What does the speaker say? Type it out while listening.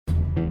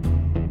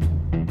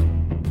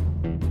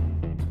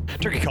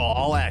Turkey Call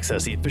All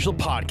Access, the official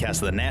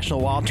podcast of the National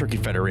Wild Turkey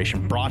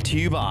Federation, brought to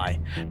you by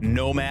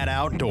Nomad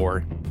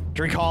Outdoor.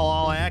 Turkey Call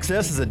All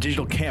Access is a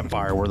digital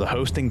campfire where the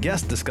host and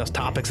guests discuss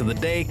topics of the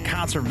day,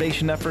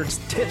 conservation efforts,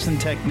 tips and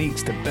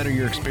techniques to better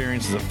your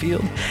experience as a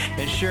field,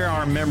 and share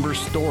our members'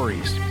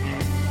 stories.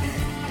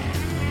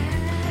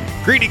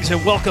 Greetings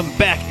and welcome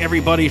back,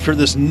 everybody, for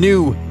this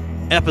new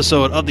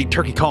episode of the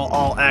Turkey Call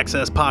All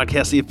Access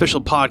podcast, the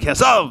official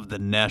podcast of the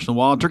National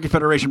Wild Turkey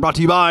Federation, brought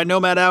to you by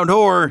Nomad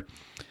Outdoor.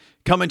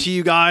 Coming to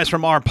you guys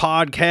from our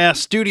podcast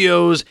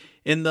studios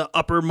in the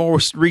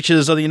uppermost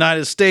reaches of the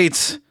United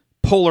States,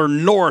 Polar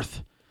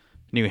North,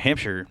 New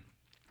Hampshire.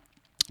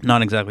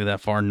 Not exactly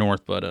that far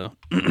north, but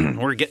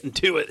we're getting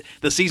to it.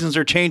 The seasons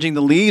are changing.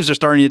 The leaves are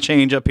starting to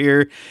change up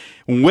here.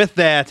 With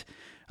that,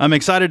 I'm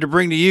excited to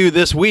bring to you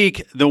this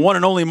week the one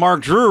and only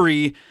Mark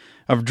Drury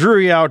of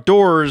Drury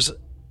Outdoors.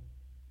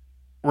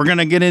 We're going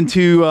to get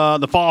into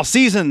the fall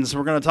seasons.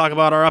 We're going to talk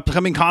about our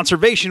upcoming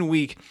conservation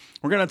week.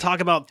 We're going to talk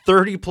about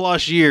 30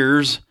 plus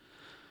years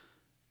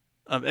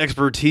of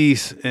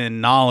expertise and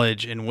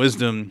knowledge and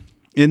wisdom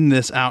in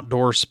this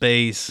outdoor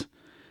space.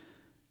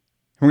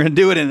 We're going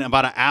to do it in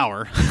about an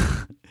hour.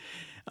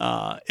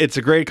 It's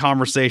a great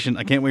conversation.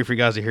 I can't wait for you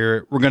guys to hear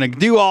it. We're going to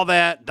do all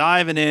that,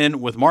 diving in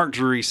with Mark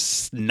Drury,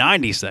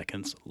 90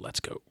 seconds.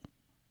 Let's go.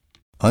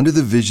 Under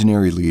the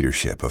visionary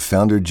leadership of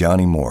founder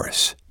Johnny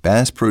Morris,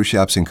 Bass Pro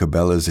Shops and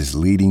Cabela's is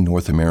leading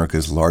North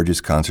America's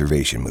largest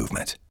conservation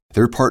movement.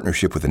 Their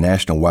partnership with the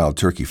National Wild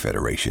Turkey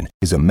Federation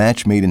is a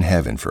match made in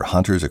heaven for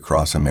hunters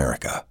across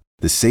America.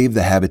 The Save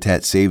the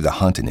Habitat, Save the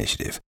Hunt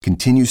initiative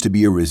continues to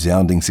be a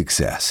resounding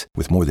success,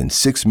 with more than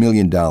 $6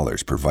 million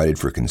provided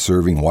for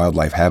conserving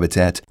wildlife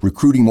habitat,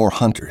 recruiting more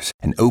hunters,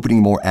 and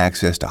opening more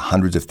access to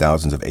hundreds of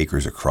thousands of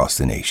acres across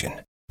the nation.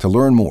 To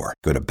learn more,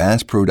 go to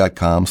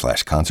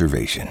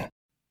basspro.com/conservation.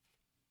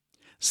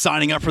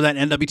 Signing up for that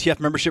NWTF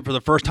membership for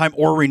the first time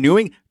or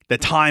renewing, the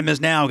time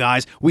is now,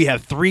 guys. We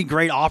have 3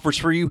 great offers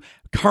for you.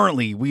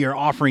 Currently, we are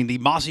offering the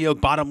Mossy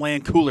Oak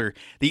Bottomland Cooler,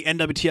 the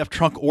NWTF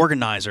Trunk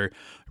Organizer.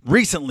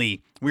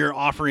 Recently, we are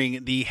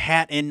offering the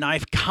Hat and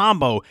Knife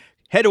Combo.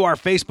 Head to our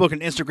Facebook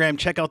and Instagram.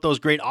 Check out those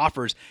great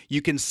offers.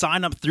 You can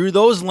sign up through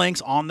those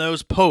links on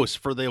those posts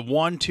for the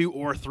 1, 2,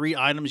 or 3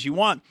 items you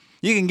want.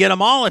 You can get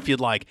them all if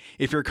you'd like.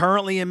 If you're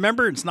currently a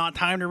member, it's not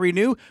time to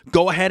renew.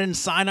 Go ahead and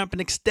sign up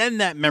and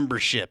extend that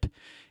membership.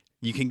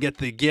 You can get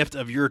the gift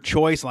of your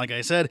choice. Like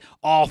I said,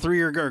 all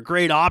 3 are a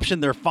great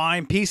option. They're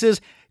fine pieces.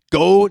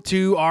 Go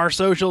to our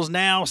socials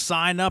now.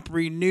 Sign up,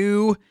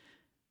 renew,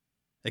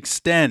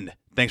 extend.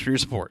 Thanks for your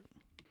support.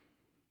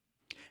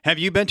 Have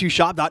you been to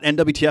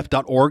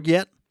shop.nwtf.org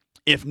yet?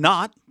 If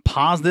not,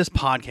 pause this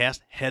podcast,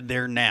 head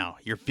there now.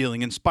 You're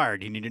feeling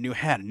inspired. You need a new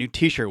hat, a new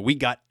t-shirt. We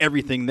got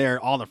everything there,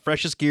 all the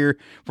freshest gear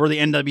for the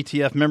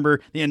NWTF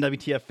member, the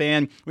NWTF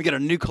fan. We got a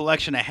new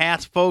collection of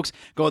hats, folks.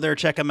 Go there,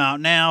 check them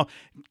out now.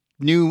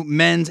 New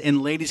men's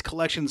and ladies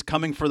collections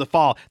coming for the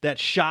fall. That's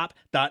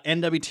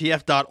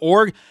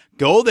shop.nwtf.org.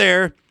 Go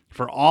there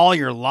for all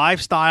your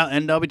lifestyle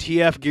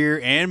NWTF gear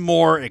and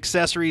more,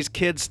 accessories,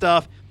 kids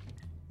stuff.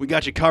 We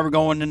got you covered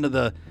going into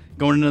the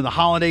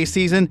holiday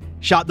season.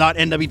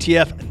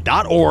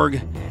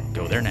 Shop.nwtf.org.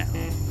 Go there now.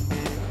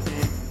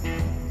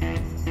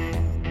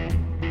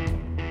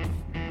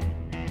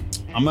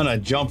 I'm going to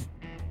jump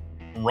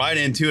right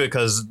into it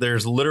because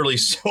there's literally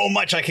so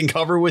much I can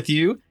cover with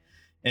you,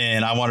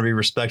 and I want to be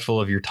respectful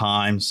of your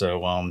time.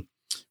 So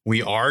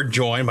we are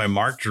joined by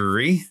Mark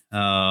Drury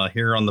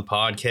here on the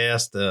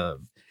podcast.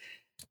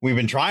 We've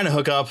been trying to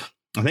hook up,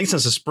 I think,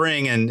 since the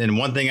spring, and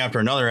one thing after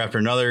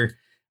another.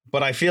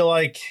 But I feel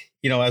like,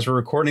 as we're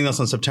recording this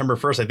on September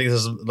 1st, I think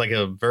this is like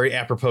a very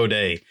apropos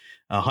day.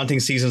 Hunting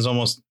seasons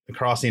almost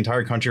across the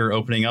entire country are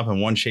opening up in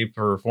one shape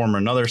or form or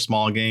another.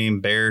 Small game,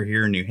 bear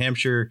here in New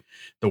Hampshire.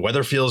 The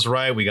weather feels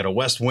right. We got a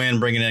west wind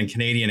bringing in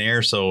Canadian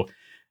air. So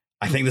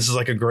I think this is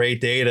like a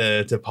great day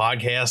to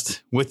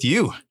podcast with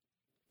you.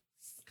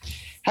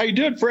 How you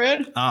doing,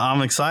 Fred?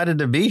 I'm excited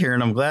to be here,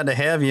 and I'm glad to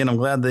have you, and I'm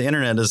glad the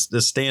internet is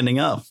standing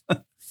up.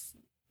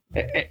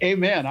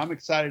 Amen. I'm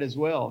excited as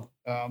well.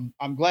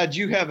 I'm glad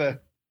you have a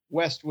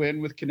west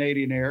wind with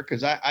Canadian air,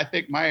 because I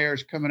think my air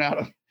is coming out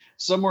of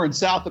somewhere in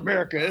South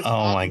America. It's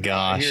my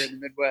gosh. Here in the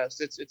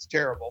Midwest. It's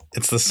terrible.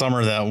 It's the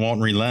summer that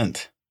won't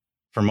relent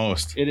for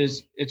most. It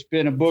is. It's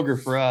been a booger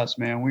for us,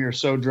 man. We are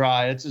so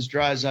dry. It's as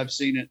dry as I've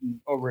seen it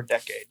in over a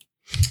decade.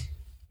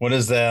 What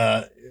is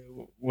that?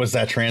 What's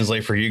that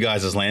translate for you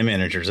guys as land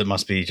managers? It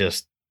must be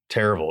just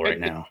terrible right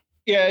now.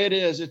 Yeah, it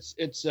is. It's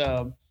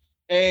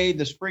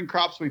the spring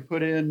crops we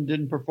put in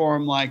didn't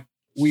perform like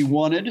we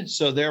wanted.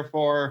 So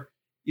therefore,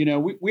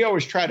 we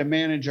always try to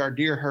manage our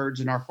deer herds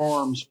and our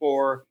farms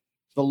for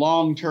the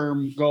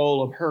long-term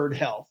goal of herd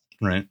health.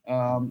 Right.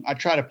 I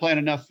try to plant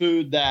enough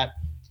food that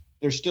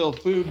there's still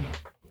food,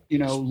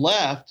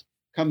 left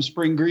come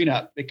spring green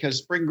up, because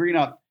spring green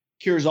up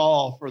cures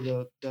all for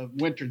the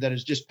winter that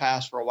has just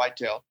passed for a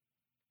whitetail.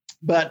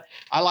 But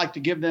I like to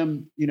give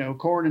them,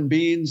 corn and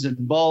beans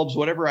and bulbs,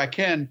 whatever I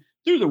can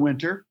through the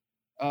winter,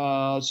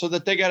 so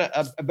that they got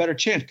a better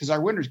chance, because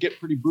our winters get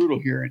pretty brutal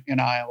here in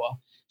Iowa.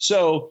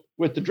 So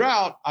with the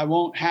drought, I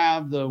won't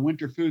have the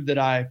winter food that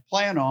I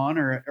plan on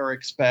or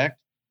expect.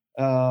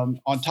 On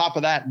top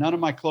of that, none of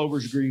my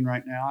clover's green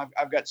right now.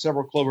 I've got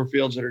several clover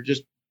fields that are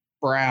just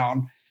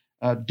brown,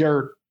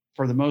 dirt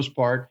for the most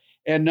part.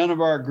 And none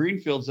of our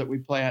green fields that we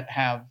plant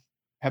have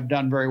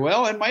done very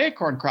well. And my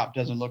acorn crop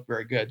doesn't look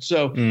very good.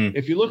 So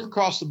if you look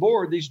across the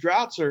board, these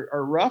droughts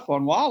are rough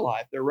on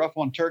wildlife. They're rough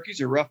on turkeys.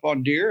 They're rough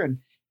on deer.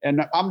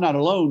 And I'm not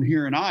alone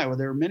here in Iowa.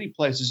 There are many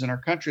places in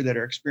our country that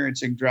are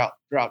experiencing drought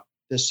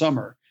this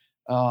summer.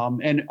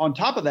 And on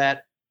top of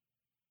that,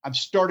 I've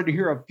started to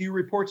hear a few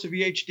reports of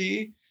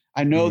EHD.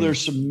 I know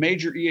there's some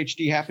major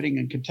EHD happening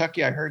in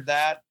Kentucky. I heard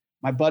that.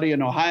 My buddy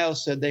in Ohio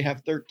said they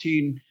have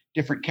 13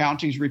 different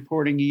counties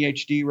reporting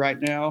EHD right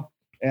now.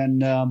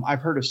 And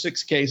I've heard of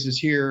 6 cases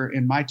here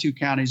in my 2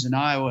 counties in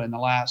Iowa in the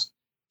last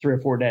 3 or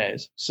 4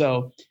 days.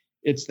 So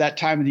it's that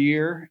time of the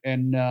year,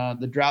 and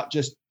the drought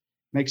just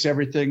makes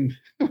everything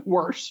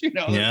worse.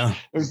 Yeah.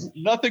 There's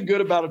nothing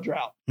good about a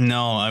drought.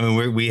 No, I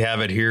mean, we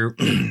have it here.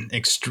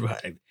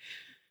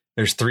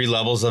 There's 3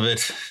 levels of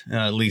it,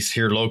 at least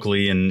here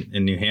locally in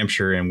New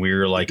Hampshire. And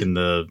we're like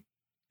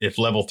if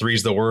level 3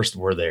 is the worst,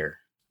 we're there,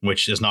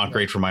 which is not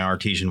great for my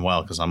artesian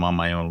well, because I'm on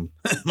my own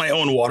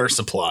water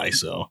supply.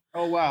 So.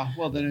 Oh, wow.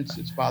 Well, then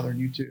it's bothering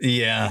you too.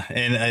 Yeah.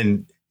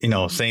 And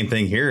same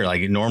thing here.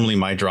 Like normally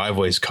my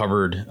driveway is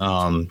covered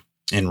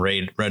in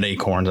red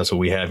acorns. That's what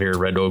we have here.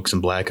 Red oaks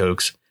and black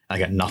oaks. I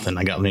got nothing.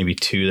 I got maybe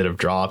 2 that have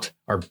dropped.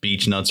 Our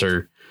beech nuts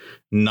are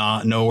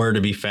nowhere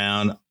to be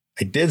found.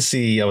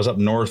 I was up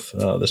north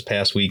this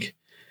past week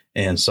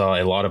and saw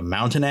a lot of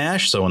mountain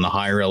ash. So in the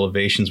higher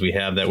elevations, we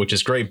have that, which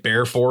is great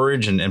bear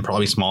forage and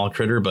probably small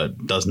critter,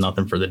 but does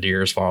nothing for the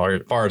deer as far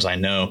as I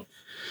know.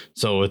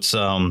 So it's,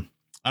 I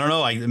don't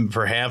know,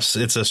 perhaps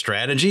it's a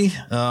strategy.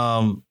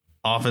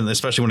 Often,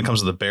 especially when it comes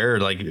to the bear,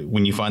 like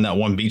when you find that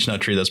one beech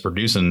nut tree that's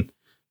producing,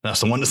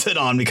 that's the one to sit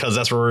on, because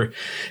that's where,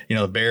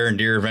 the bear and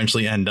deer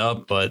eventually end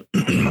up. But I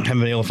haven't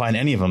been able to find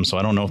any of them. So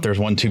I don't know if there's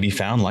one to be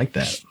found like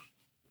that.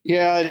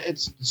 Yeah,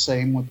 it's the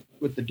same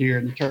with the deer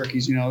and the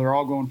turkeys. They're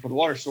all going for the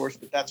water source,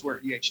 but that's where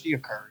EHD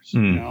occurs.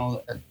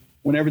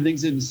 When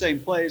everything's in the same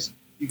place,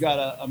 you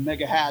got a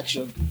mega hatch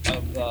of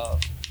the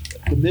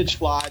midge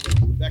fly, that's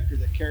the vector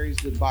that carries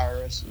the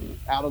virus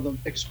out of the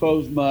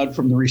exposed mud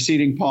from the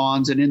receding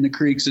ponds and in the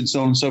creeks and so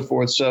on and so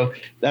forth. So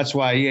that's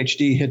why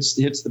EHD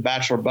hits the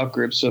bachelor buck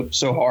group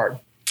so hard.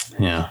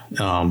 Yeah,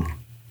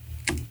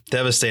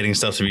 devastating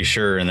stuff to be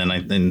sure. And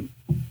then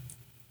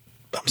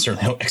I'm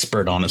certainly no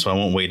expert on it, so I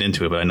won't wade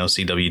into it, but I know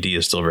CWD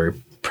is still very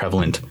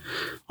prevalent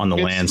on the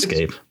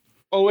landscape.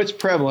 It's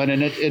prevalent.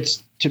 And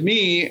it's to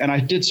me, and I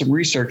did some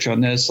research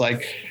on this,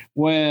 like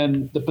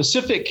when the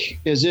Pacific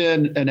is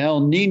in an El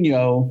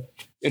Nino,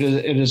 it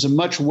is a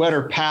much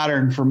wetter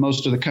pattern for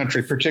most of the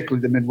country,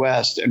 particularly the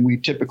Midwest. And we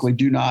typically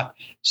do not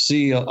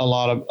see a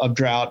lot of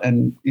drought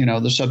and,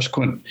 the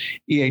subsequent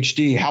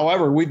EHD.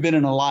 However, we've been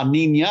in a La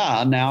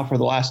Nina now for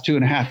the last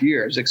 2.5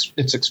 years.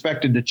 It's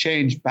expected to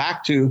change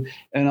back to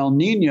an El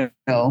Nino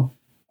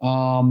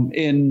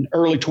in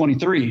early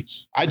 23.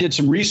 I did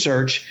some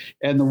research,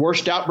 and the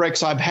worst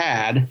outbreaks I've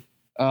had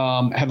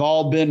have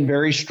all been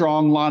very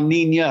strong La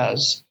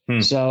Ninas.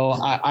 So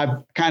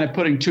I'm kind of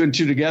putting 2 and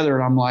 2 together,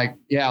 and I'm like,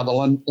 yeah, the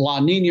La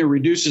Nina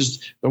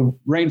reduces the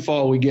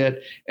rainfall we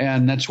get,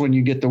 and that's when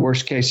you get the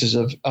worst cases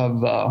of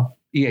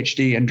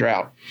EHD and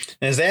drought.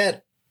 Is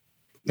that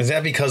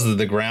because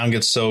the ground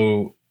gets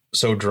so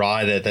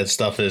dry that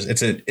stuff is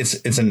it's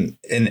an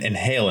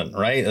inhalant,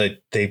 right?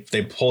 Like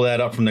they pull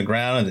that up from the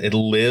ground and it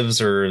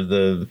lives, or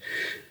the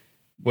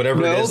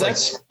whatever it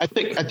is. I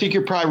think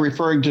you're probably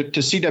referring to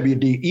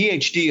CWD.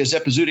 EHD is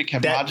epizootic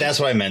hemorrhagic. That's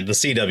what I meant. The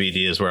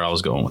CWD is where I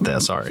was going with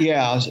that. Sorry.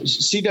 Yeah,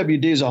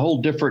 CWD is a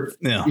whole different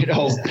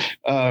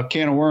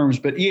can of worms.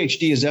 But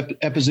EHD is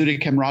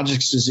epizootic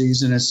hemorrhagic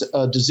disease, and it's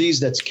a disease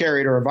that's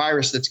carried, or a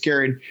virus that's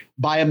carried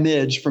by a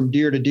midge from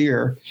deer to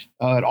deer.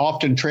 It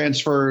often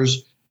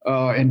transfers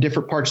in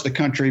different parts of the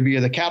country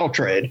via the cattle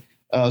trade.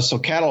 So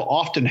cattle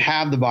often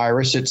have the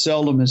virus. It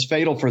seldom is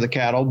fatal for the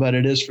cattle, but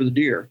it is for the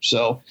deer.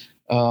 So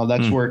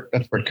that's where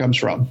it comes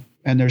from.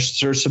 And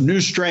there's some new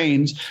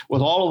strains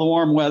with all of the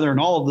warm weather and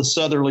all of the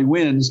southerly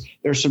winds.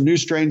 There's some new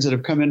strains that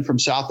have come in from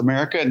South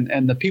America,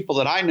 and the people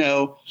that I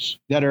know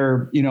that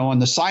are, on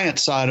the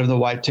science side of the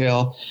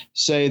whitetail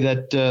say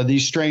that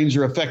these strains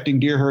are affecting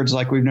deer herds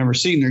like we've never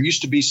seen. There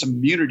used to be some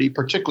immunity,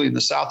 particularly in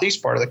the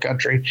southeast part of the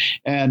country,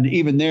 and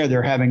even there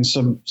they're having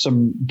some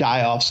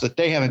die-offs that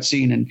they haven't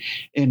seen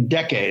in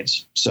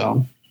decades.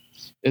 So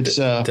it's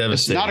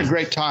not a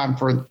great time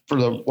for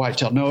the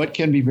whitetail. No, it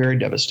can be very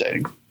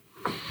devastating.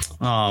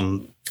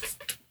 Well,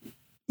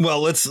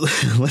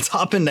 let's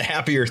hop into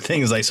happier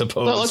things, I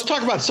suppose. Well, let's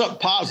talk about something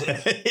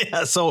positive.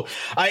 Yeah. So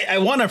I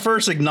want to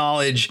first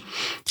acknowledge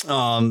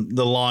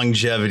the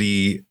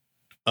longevity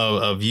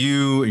of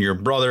you, your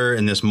brother,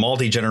 and this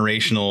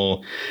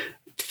multi-generational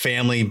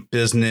family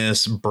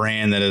business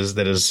brand that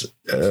is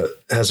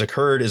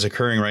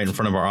occurring right in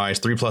front of our eyes.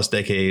 3+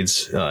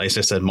 decades. As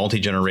I said,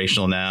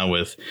 multi-generational now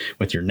with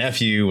your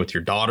nephew, with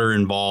your daughter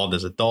involved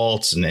as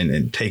adults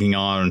and taking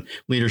on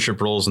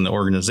leadership roles in the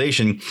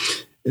organization.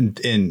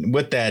 And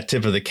with that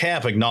tip of the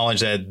cap, acknowledge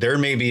that there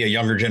may be a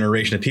younger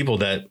generation of people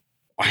that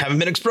haven't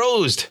been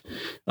exposed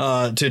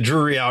to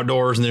Drury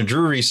Outdoors and the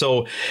Drury.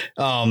 So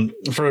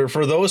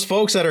for those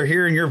folks that are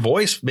hearing your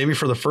voice, maybe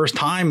for the first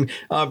time,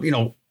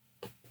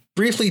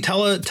 briefly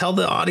tell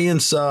the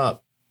audience that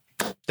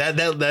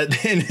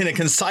in a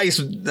concise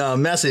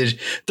message,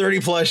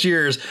 30+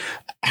 years,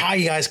 how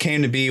you guys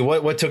came to be,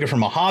 what took it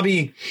from a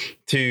hobby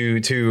to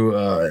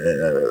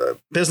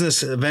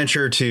business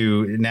venture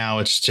to now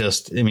it's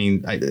just,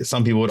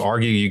 some people would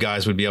argue you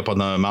guys would be up on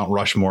the Mount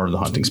Rushmore of the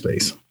hunting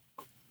space.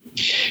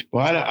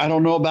 Well, I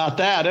don't know about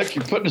that.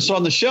 You're putting us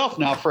on the shelf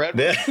now, Fred.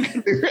 Yeah.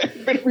 We're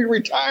going to be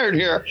retired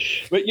here.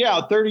 But yeah,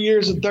 30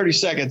 years and 30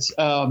 seconds.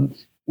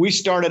 We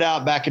started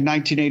out back in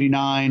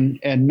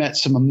 1989 and met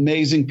some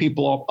amazing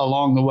people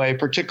along the way,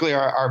 particularly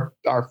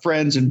our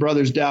friends and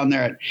brothers down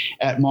there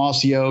at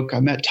Mossy Oak. I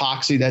met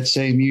Toxie that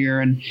same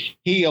year, and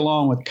he,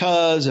 along with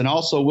Cuz and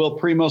also Will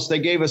Primos, they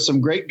gave us some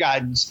great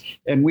guidance.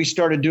 And we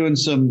started doing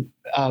some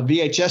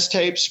VHS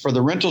tapes for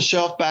the rental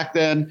shelf back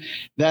then.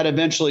 That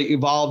eventually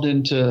evolved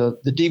into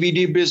the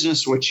DVD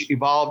business, which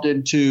evolved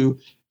into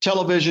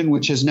television,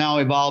 which has now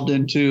evolved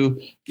into,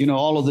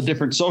 all of the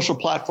different social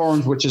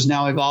platforms, which has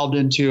now evolved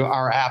into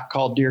our app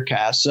called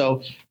DeerCast.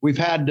 So we've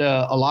had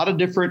a lot of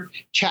different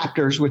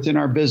chapters within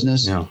our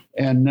business,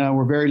 and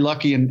we're very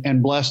lucky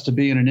and blessed to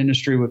be in an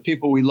industry with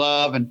people we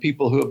love and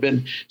people who have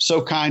been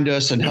so kind to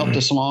us and helped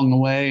us along the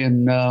way.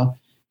 And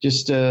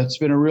it's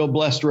been a real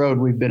blessed road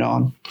we've been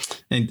on.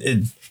 And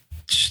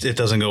it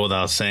doesn't go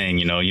without saying,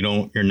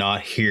 you're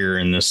not here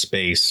in this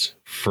space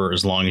for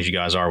as long as you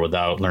guys are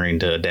without learning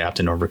to adapt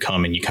and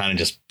overcome. And you kind of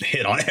just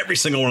hit on every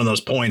single one of those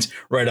points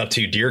right up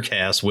to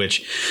DeerCast,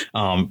 which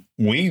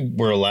we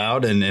were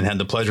allowed and had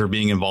the pleasure of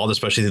being involved,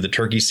 especially through the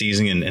turkey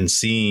season and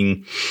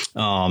seeing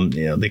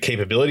the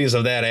capabilities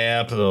of that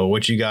app,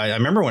 which you guys, I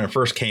remember when it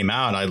first came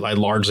out, I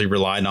largely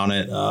relied on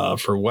it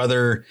for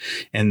weather.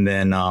 And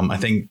then I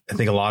think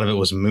a lot of it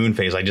was moon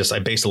phase. I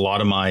based a lot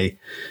of my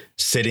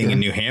sitting in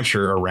New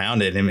Hampshire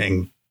around it,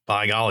 and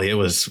by golly, it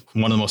was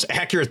one of the most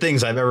accurate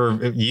things I've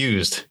ever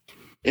used.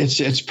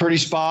 It's pretty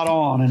spot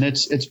on, and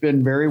it's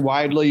been very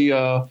widely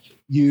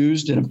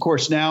used. And of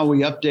course, now we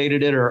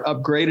updated it or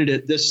upgraded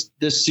it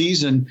this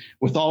season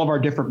with all of our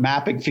different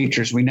mapping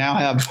features. We now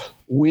have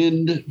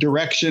wind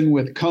direction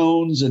with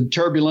cones and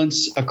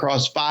turbulence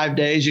across 5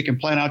 days. You can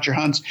plan out your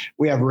hunts.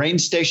 We have rain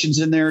stations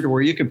in there to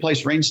where you can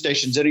place rain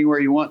stations anywhere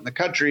you want in the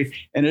country,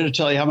 and it'll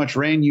tell you how much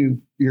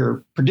rain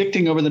you're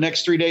predicting over the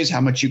next 3 days, how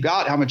much you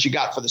got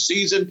for the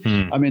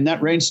season. I mean,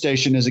 that rain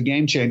station is a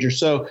game changer.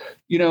 So,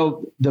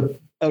 the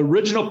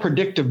original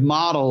predictive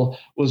model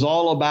was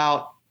all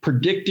about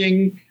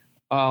predicting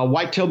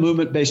whitetail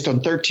movement based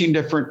on 13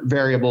 different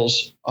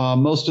variables.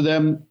 Most of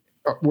them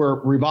were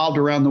revolved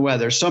around the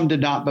weather. Some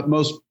did not, but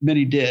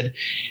many did.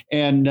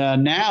 And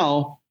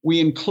now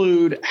we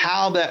include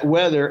how that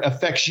weather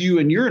affects you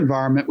and your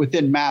environment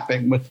within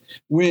mapping with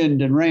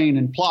wind and rain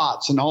and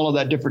plots and all of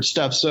that different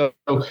stuff. So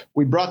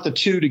we brought the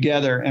two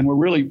together, and we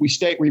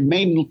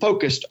remain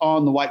focused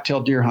on the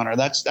whitetail deer hunter.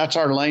 That's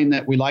our lane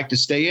that we like to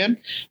stay in.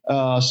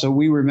 So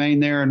we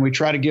remain there, and we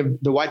try to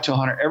give the whitetail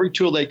hunter every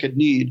tool they could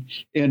need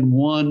in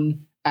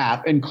one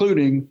app,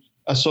 including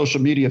a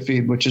social media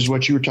feed, which is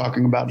what you were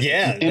talking about.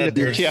 Yeah.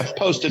 NWTF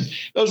posted.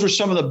 Those were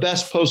some of the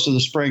best posts of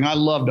the spring. I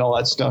loved all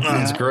that stuff.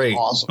 That's great.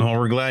 Awesome. Well,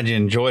 we're glad you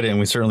enjoyed it, and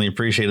we certainly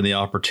appreciated the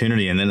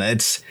opportunity. And then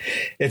that's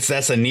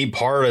a neat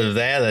part of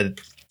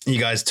that you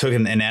guys took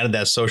and added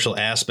that social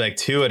aspect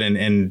to it.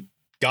 And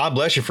God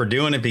bless you for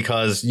doing it,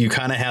 because you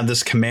kind of have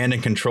this command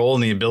and control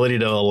and the ability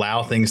to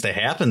allow things to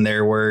happen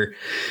there, where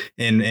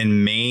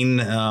in main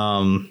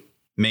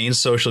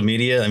social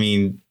media,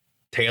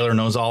 Taylor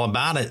knows all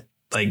about it.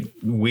 Like,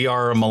 we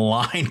are a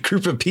maligned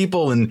group of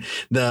people, and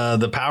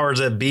the powers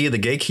that be, the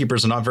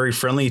gatekeepers, are not very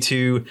friendly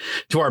to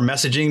our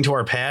messaging, to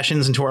our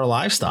passions, and to our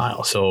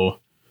lifestyle. So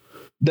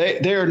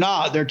they're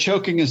not. They're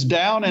choking us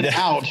down and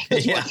out.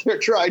 That's what they're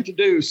trying to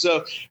do.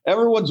 So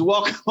everyone's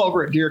welcome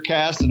over at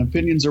DeerCast, and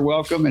opinions are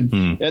welcome. And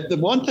the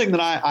one thing that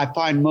I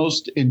find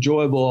most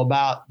enjoyable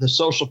about the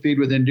social feed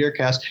within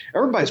DeerCast,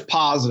 everybody's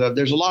positive.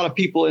 There's a lot of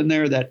people in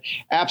there that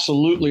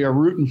absolutely are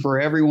rooting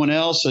for everyone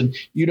else, and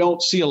you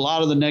don't see a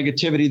lot of the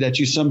negativity that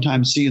you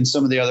sometimes see in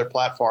some of the other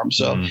platforms.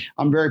 So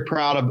I'm very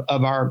proud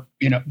of our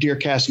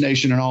DeerCast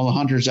Nation and all the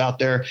hunters out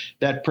there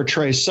that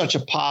portrays such a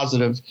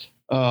positive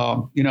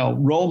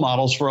role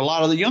models for a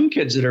lot of the young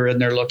kids that are in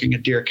there looking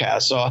at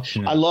DeerCast. So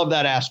I love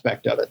that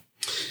aspect of it.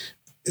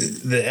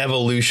 The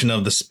evolution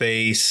of the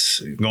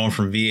space, going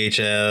from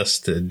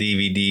VHS to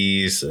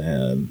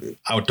DVDs,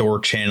 outdoor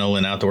channel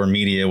and outdoor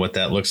media, what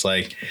that looks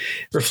like.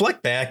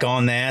 Reflect back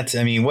on that.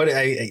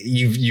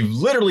 You've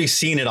literally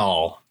seen it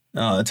all.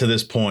 to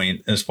this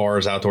point as far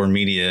as outdoor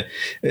media.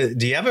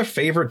 Do you have a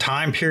favorite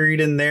time period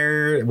in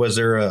there? Was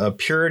there a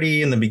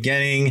purity in the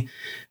beginning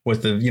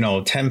with the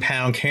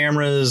 10-pound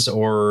cameras,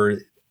 or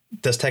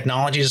does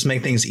technology just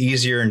make things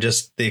easier and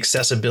just the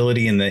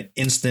accessibility and the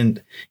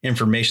instant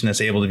information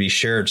that's able to be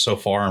shared so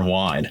far and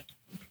wide?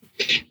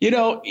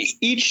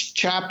 Each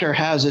chapter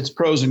has its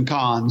pros and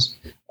cons.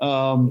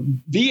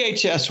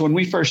 VHS, when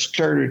we first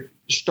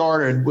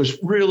started, was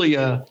really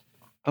a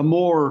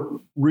more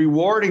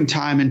rewarding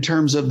time in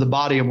terms of the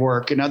body of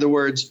work. In other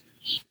words,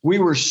 we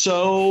were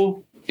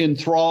so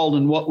enthralled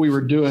in what we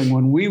were doing.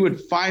 When we would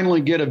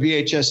finally get a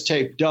VHS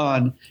tape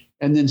done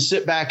and then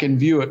sit back and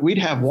view it, we'd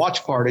have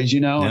watch parties,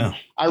 Yeah. And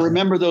I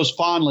remember those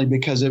fondly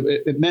because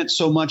it meant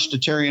so much to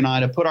Terry and I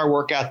to put our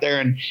work out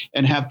there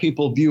and have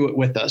people view it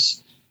with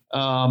us.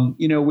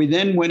 We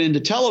then went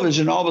into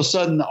television. All of a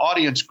sudden, the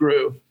audience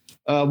grew.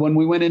 When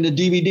we went into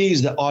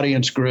DVDs, the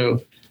audience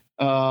grew.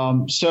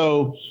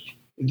 So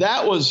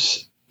that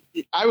was,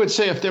 I would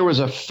say, if there was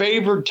a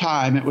favored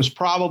time, it was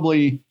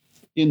probably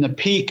in the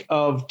peak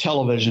of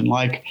television,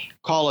 like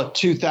call it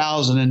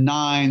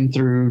 2009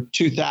 through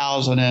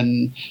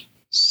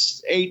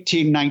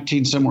 2018,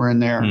 19, somewhere in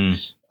there.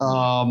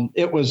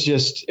 It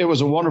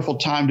was a wonderful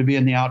time to be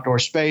in the outdoor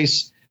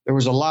space. There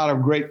was a lot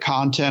of great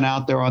content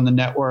out there on the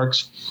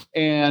networks.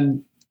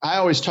 And I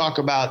always talk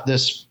about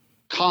this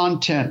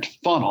content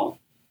funnel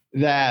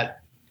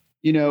that,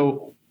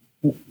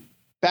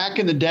 back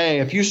in the day,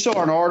 if you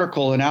saw an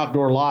article in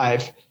Outdoor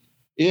Life,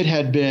 it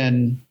had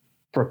been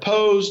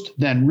proposed,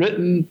 then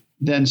written,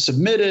 then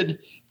submitted,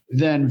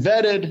 then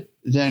vetted,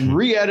 then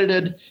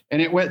re-edited,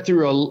 and it went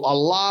through a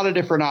lot of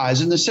different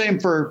eyes. And the same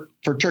for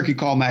Turkey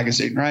Call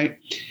magazine, right?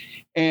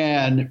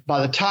 And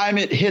by the time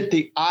it hit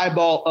the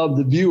eyeball of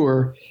the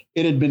viewer,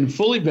 it had been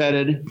fully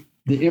vetted.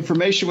 The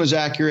information was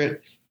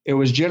accurate. It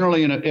was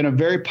generally in a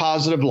very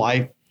positive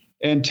light,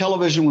 and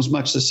television was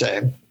much the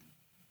same,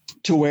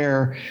 to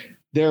where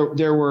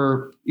there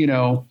were,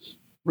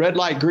 red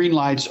light, green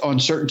lights on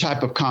certain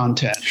type of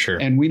content. Sure.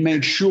 And we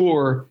made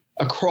sure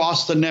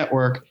across the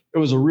network, it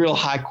was a real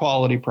high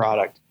quality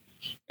product.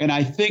 And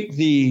I think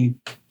the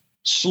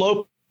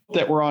slope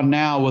that we're on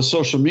now with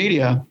social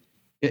media,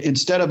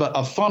 instead of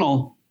a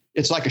funnel,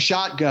 it's like a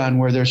shotgun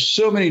where there's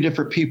so many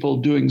different people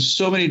doing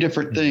so many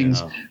different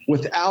things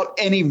without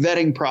any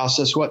vetting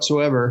process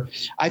whatsoever.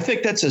 I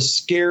think that's a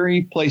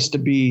scary place to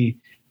be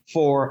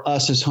for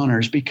us as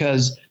hunters,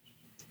 because,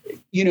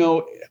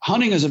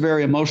 hunting is a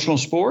very emotional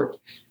sport.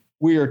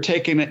 We are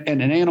taking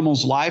an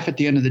animal's life at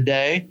the end of the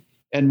day.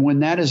 And when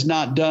that is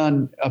not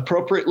done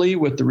appropriately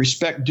with the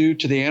respect due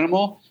to the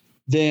animal,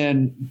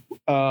 then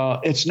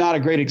it's not a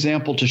great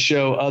example to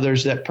show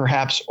others that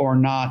perhaps are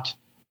not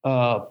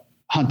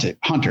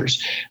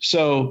hunters.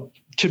 So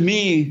to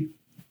me,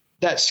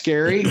 that's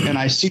scary. And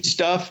I see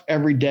stuff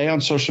every day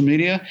on social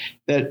media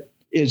that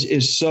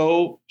is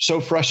so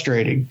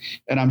frustrating.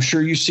 And I'm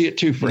sure you see it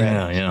too,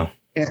 Fred. Yeah.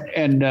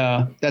 And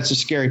that's a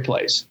scary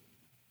place.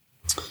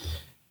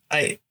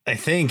 I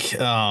think,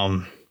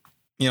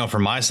 for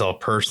myself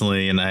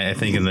personally, and I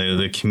think in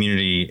the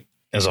community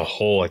as a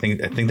whole, I think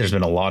there's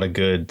been a lot of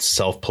good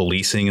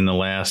self-policing in the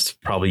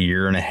last probably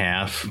year and a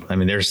half. I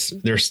mean,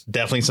 there's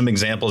definitely some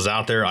examples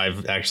out there.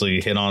 I've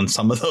actually hit on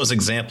some of those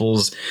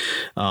examples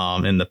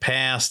in the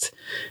past.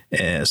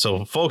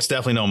 So folks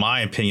definitely know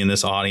my opinion,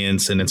 this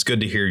audience, and it's good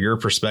to hear your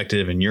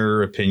perspective and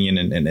your opinion.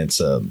 And it's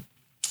a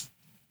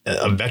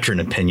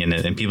veteran opinion,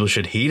 and people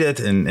should heed it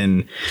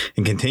and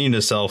continue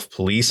to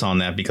self-police on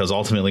that, because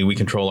ultimately we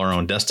control our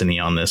own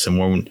destiny on this. And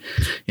when,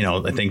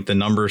 I think the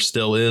number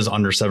still is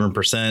under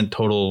 7%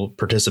 total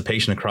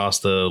participation across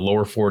the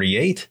lower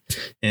 48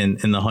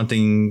 in the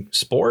hunting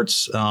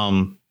sports.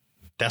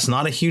 That's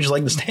not a huge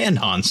leg to stand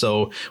on.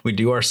 So we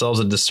do ourselves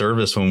a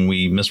disservice when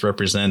we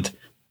misrepresent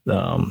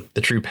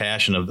the true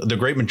passion of the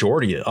great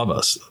majority of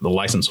us, the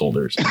license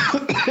holders.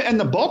 And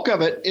the bulk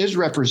of it is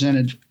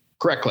represented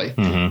correctly.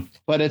 Mm-hmm.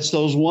 But it's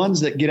those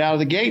ones that get out of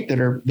the gate that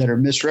are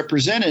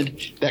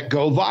misrepresented, that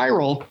go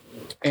viral,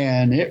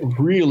 and it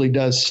really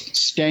does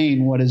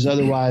stain what is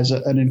otherwise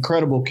an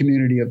incredible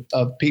community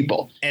of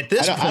people. At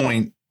this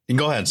point,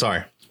 go ahead.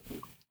 Sorry.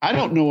 I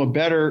don't know a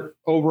better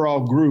overall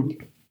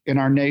group in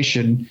our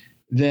nation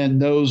than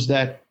those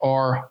that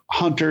are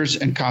hunters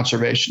and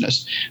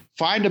conservationists.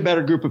 Find a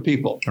better group of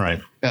people. All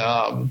right.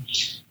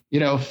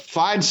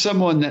 Find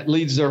someone that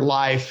leads their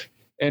life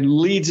and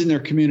leads in their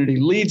community,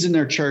 leads in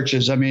their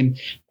churches. I mean,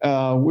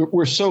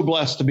 we're so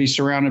blessed to be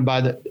surrounded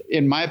by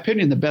in my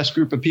opinion, the best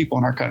group of people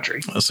in our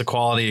country. It's the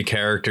quality of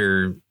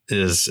character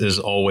is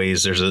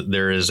always,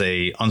 there is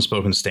a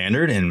unspoken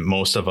standard, and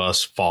most of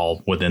us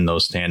fall within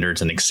those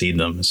standards and exceed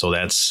them. So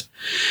I think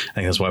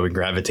that's why we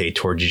gravitate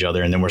towards each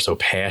other. And then we're so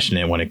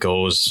passionate when it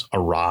goes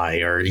awry,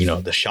 or,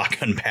 the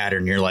shotgun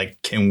pattern. You're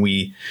like, can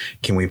we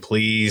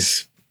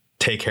please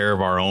take care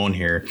of our own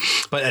here?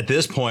 But at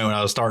this point, when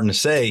I was starting to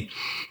say,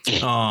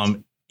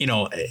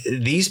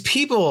 these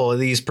people,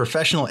 these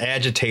professional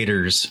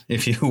agitators,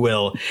 if you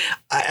will,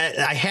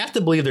 I have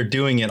to believe they're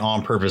doing it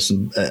on purpose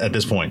at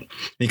this point,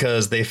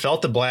 because they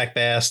felt the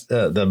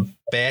the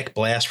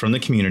backblast from the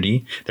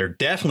community. They're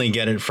definitely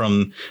getting it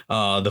from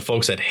the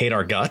folks that hate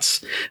our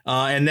guts.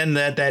 And then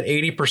that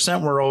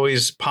 80% we're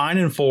always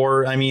pining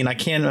for. I mean, I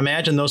can't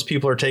imagine those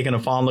people are taking a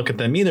fond look at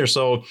them either.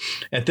 So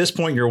at this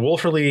point, you're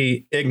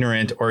woefully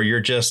ignorant, or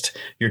you're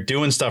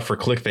doing stuff for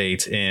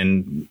clickbait.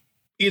 And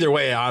either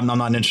way, I'm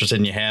not interested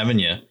in you having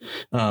you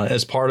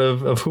as part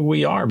of who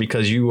we are,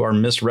 because you are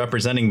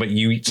misrepresenting, but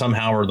you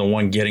somehow are the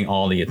one getting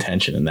all the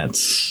attention, and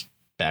that's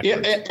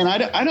backwards. Yeah, and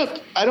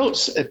I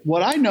don't.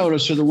 What I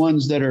notice are the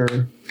ones that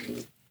are,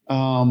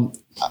 I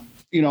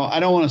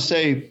don't want to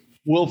say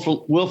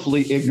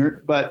willfully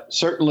ignorant, but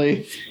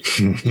certainly,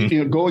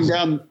 going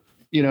down,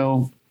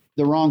 the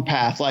wrong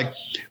path. Like,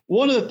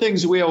 one of the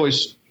things that we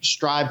always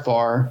strive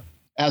for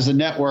as a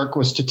network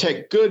was to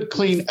take good,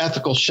 clean,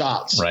 ethical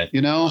shots. Right.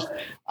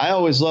 I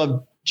always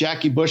loved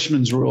Jackie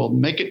Bushman's rule,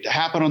 make it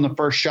happen on the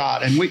first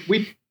shot. And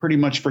we pretty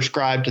much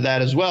prescribe to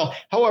that as well.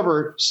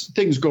 However,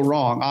 things go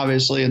wrong,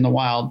 obviously, in the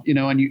wild,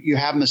 and you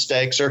have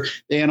mistakes, or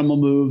the animal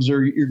moves,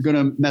 or you're going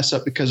to mess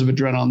up because of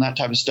adrenaline, that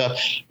type of stuff.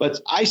 But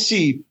I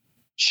see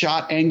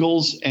shot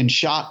angles and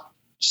shot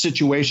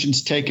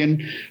situations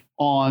taken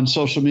on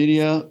social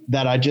media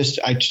that I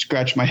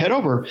scratch my head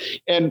over.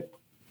 And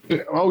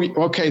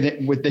okay,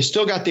 they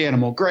still got the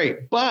animal,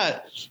 great,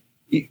 but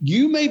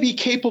you may be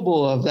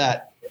capable of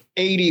that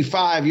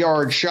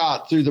 85-yard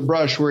shot through the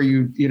brush where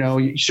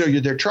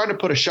they're trying to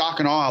put a shock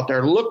and awe out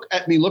there. Look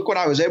at me, look what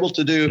I was able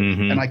to do,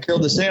 and I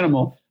killed this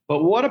animal.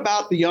 But what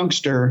about the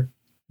youngster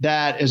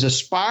that is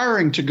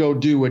aspiring to go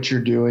do what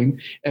you're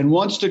doing and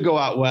wants to go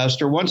out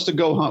west, or wants to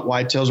go hunt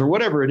whitetails, or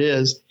whatever it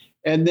is,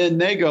 and then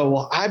they go,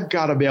 well, I've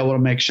got to be able to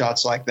make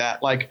shots like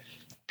that. Like,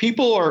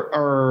 people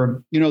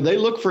are they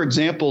look for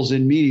examples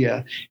in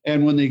media,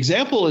 and when the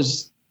example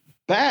is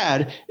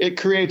bad, it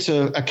creates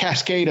a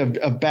cascade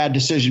of bad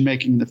decision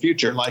making in the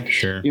future. Like,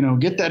 sure.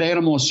 Get that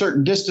animal a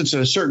certain distance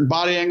at a certain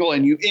body angle,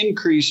 and you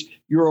increase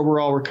your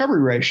overall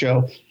recovery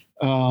ratio.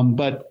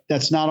 But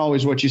that's not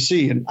always what you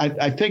see. And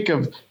I think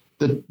of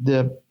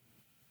the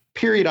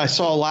period I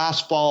saw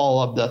last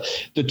fall of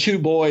the two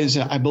boys,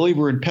 I believe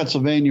were in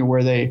Pennsylvania,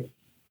 where they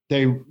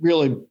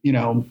really,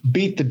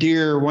 beat the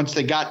deer. Once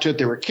they got to it,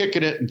 they were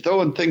kicking it and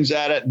throwing things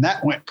at it, and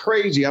that went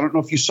crazy. I don't know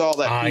if you saw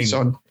that piece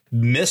on.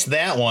 Missed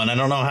that one. I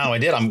don't know how I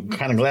did. I'm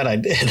kind of glad I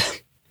did.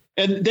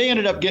 And they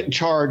ended up getting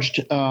charged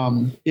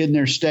in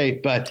their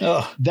state. But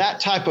that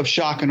type of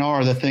shock and awe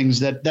are the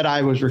things that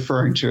I was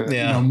referring to.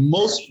 Yeah.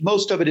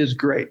 Most of it is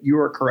great. You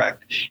are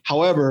correct.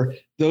 However,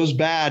 those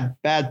bad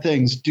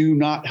things do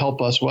not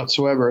help us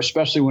whatsoever,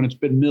 especially when it's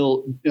been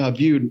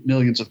viewed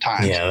millions of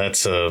times. Yeah,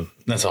 that's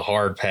a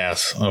hard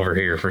pass over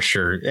here for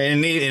sure.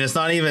 And it's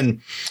not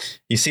even,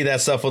 you see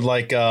that stuff with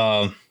like,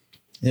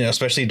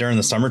 especially during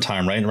the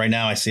summertime, right? Right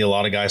now, I see a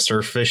lot of guys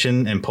surf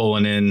fishing and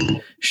pulling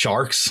in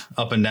sharks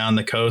up and down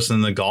the coast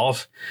in the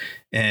Gulf.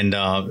 And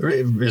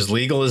as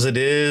legal as it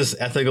is,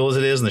 ethical as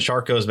it is, and the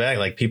shark goes back,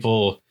 like,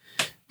 people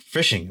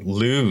fishing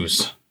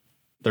lose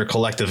their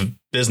collective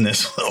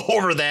business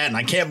over that. And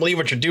I can't believe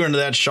what you're doing to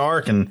that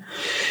shark. And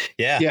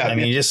I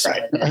mean,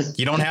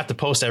 you don't have to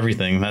post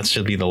everything. That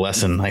should be the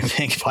lesson, I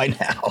think, by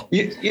now.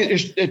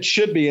 It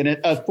should be. And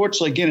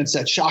unfortunately, again, it's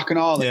that shock and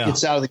awe that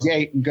gets out of the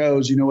gate and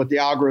goes, with the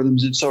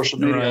algorithms in social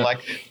media, right.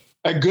 Like,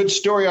 a good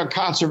story on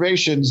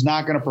conservation is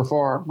not going to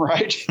perform,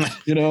 right?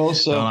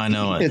 So I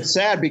know it. It's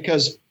sad,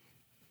 because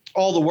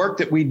all the work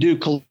that we do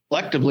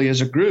collectively as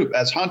a group,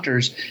 as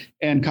hunters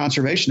and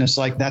conservationists,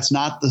 like, that's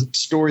not the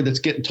story that's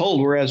getting told.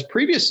 Whereas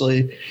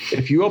previously,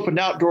 if you opened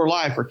Outdoor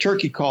Life or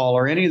Turkey Call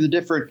or any of the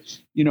different,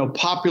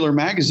 popular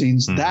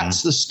magazines,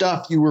 that's the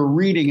stuff you were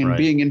reading and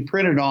being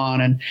imprinted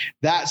on. And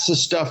that's the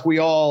stuff we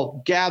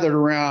all gathered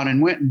around and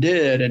went and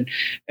did.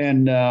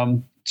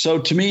 And so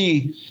to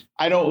me,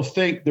 I don't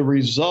think the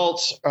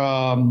results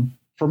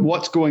from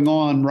what's going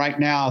on right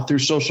now through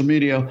social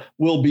media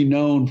will be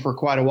known for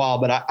quite a while,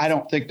 but I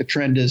don't think the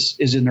trend is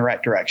in the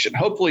right direction.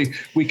 Hopefully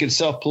we can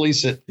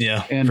self-police it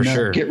and for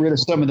sure. Get rid of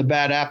some of the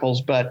bad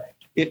apples, but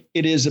it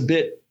is a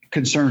bit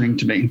concerning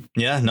to me.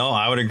 Yeah, no,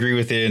 I would agree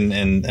with you.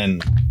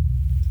 And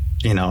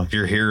if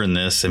you're hearing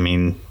this, I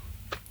mean,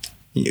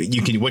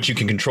 what you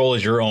can control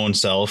is your own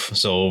self.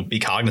 So be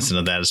cognizant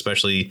of that,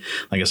 especially,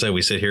 like I said,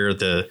 we sit here at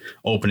the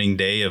opening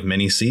day of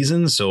many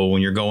seasons. So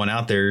when you're going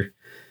out there,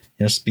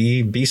 just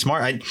be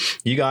smart.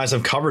 You guys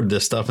have covered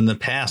this stuff in the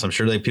past. I'm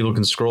sure that people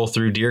can scroll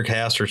through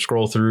DeerCast or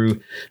scroll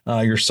through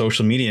your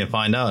social media and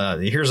find out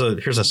here's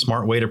a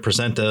smart way to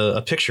present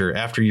a picture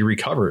after you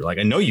recover. Like,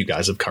 I know you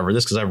guys have covered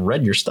this because I've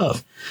read your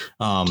stuff.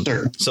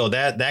 Sure. So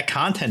that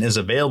content is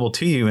available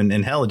to you,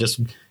 and hell,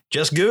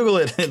 just Google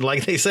it.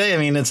 Like they say, I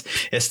mean, it's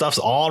stuff's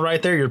all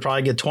right there. You'll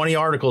probably get 20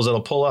 articles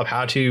that'll pull up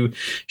how to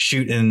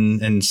shoot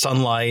in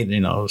sunlight,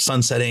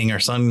 sun setting or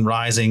sun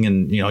rising,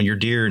 and, your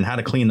deer, and how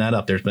to clean that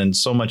up. There's been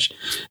so much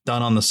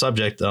done on the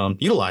subject.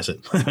 Utilize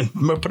it,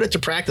 put it to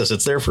practice.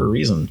 It's there for a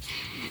reason.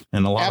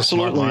 And a lot of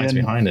smart minds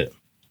behind it.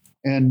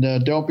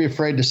 And don't be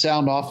afraid to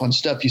sound off on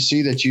stuff you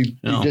see that you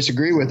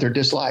disagree with or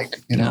dislike,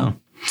 you know? No.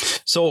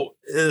 So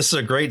this is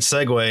a great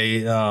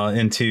segue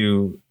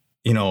into,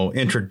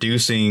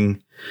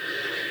 introducing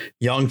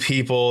young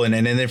people and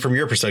then from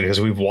your perspective,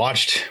 because we've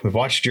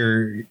watched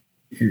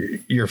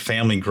your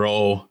family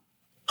grow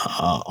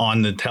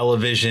on the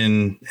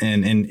television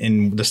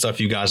and the stuff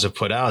you guys have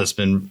put out. It's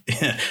been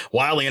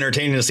wildly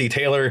entertaining to see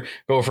Taylor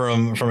go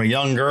from a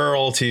young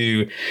girl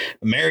to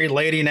a married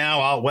lady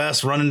now out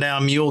west running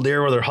down mule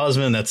deer with her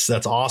husband. That's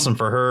awesome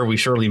for her. We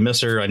surely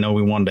miss her. I know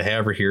we wanted to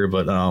have her here,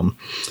 but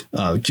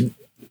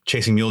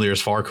chasing mule deer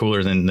is far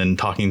cooler than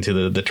talking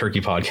to the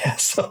turkey podcast.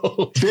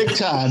 So big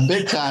time.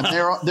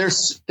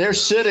 They're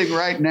sitting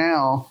right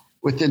now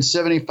within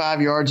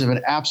 75 yards of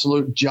an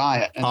absolute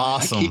giant. And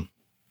awesome.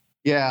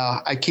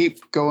 I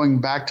keep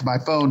going back to my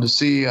phone to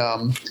see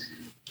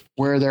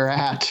where they're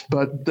at.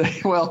 But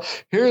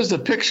here's the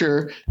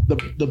picture.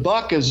 The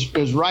buck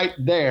is right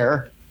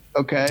there.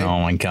 Okay. Oh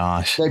my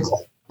gosh.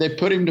 They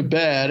put him to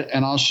bed,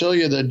 and I'll show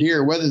you the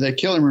deer. Whether they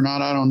kill him or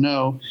not, I don't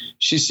know.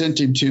 She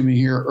sent him to me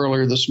here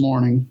earlier this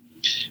morning.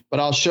 But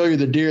I'll show you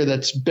the deer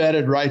that's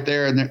bedded right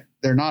there, and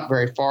they're not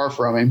very far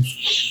from him.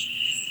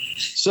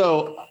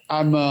 So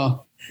I'm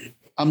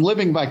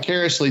living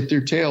vicariously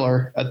through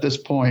Taylor at this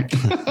point.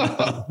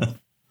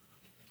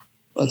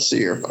 Let's see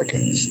here if I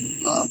can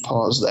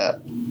pause that.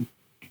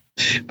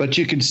 But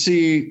you can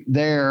see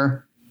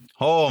there.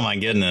 Oh my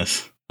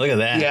goodness! Look at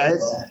that.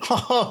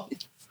 Yeah.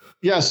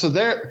 Yeah. So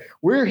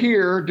we're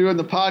here doing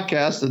the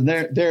podcast, and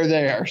they're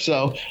there.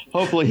 So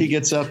hopefully he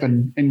gets up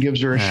and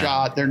gives her a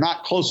shot. They're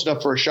not close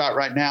enough for a shot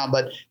right now,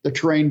 but the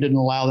terrain didn't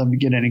allow them to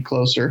get any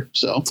closer.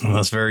 So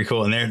that's very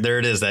cool. And there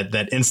it is.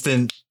 That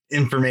instant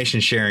information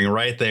sharing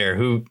right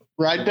there.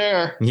 Right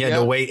there. You had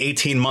to wait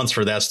 18 months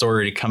for that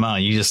story to come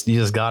out. You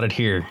just got it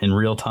here in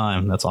real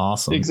time. That's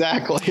awesome.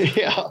 Exactly.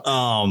 Yeah.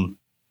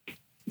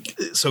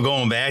 So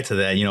going back to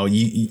that,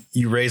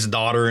 you raised a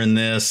daughter in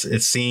this.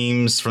 It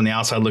seems from the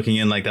outside looking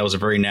in like that was a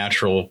very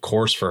natural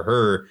course for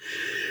her.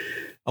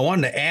 I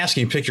wanted to ask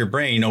you, pick your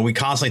brain. We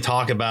constantly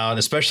talk about,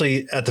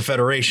 especially at the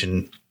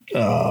Federation,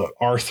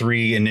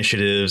 R3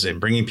 initiatives and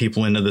bringing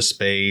people into the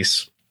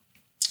space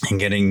and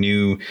getting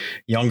new,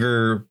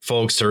 younger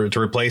folks to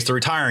replace the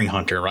retiring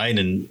hunter, right?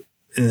 And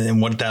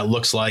what that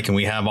looks like. And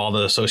we have all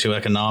the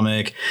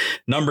socioeconomic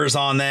numbers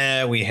on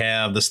that. We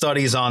have the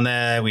studies on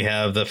that. We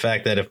have the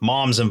fact that if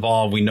mom's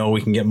involved, we know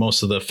we can get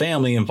most of the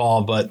family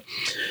involved. But,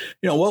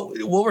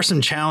 what were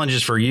some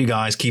challenges for you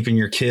guys keeping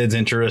your kids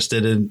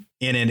interested in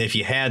it if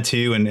you had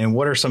to? And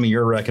what are some of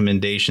your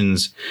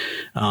recommendations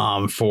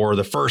for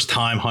the first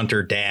time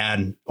hunter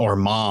dad or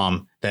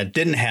mom that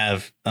didn't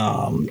have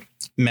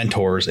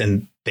mentors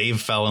and they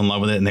fell in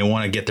love with it and they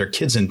want to get their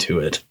kids into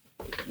it?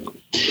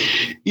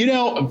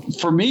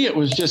 For me, it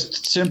was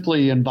just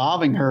simply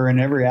involving her in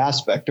every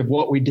aspect of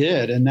what we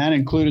did. And that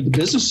included the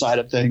business side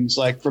of things.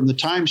 Like from the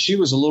time she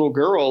was a little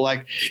girl,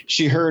 like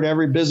she heard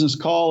every business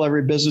call,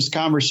 every business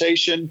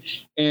conversation,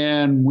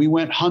 and we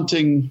went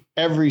hunting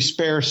every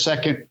spare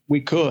second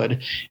we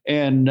could.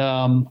 And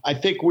I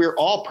think we're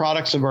all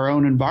products of our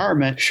own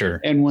environment. Sure.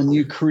 And when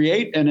you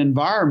create an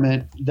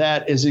environment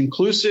that is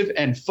inclusive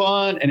and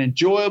fun and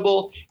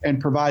enjoyable and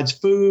provides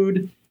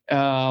food,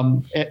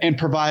 and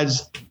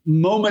provides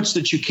moments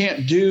that you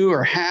can't do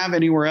or have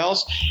anywhere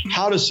else,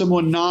 how does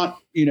someone not,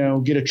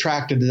 get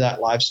attracted to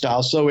that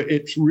lifestyle? So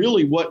it's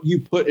really what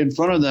you put in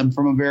front of them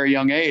from a very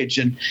young age.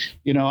 And,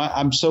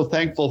 I'm so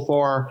thankful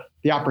for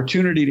the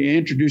opportunity to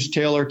introduce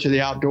Taylor to the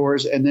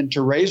outdoors and then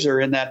to raise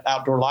her in that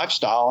outdoor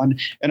lifestyle. And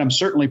I'm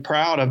certainly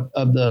proud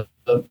of the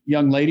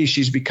young lady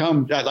she's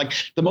become. Like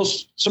some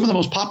of the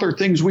most popular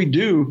things we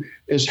do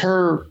is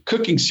her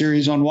cooking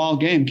series on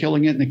wild game,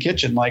 Killing It in the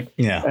Kitchen.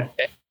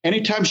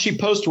 Anytime she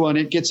posts one,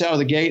 it gets out of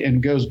the gate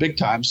and goes big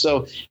time.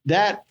 So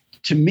that,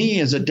 to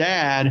me, as a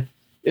dad,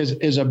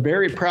 is a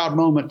very proud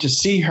moment to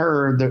see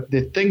her,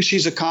 the things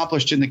she's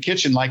accomplished in the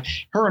kitchen. Like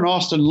her and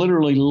Austin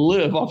literally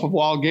live off of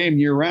wild game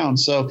year round.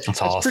 So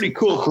that's awesome. Pretty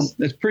cool.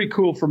 It's pretty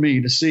cool for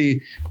me to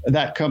see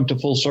that come to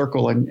full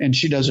circle. And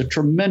she does a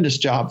tremendous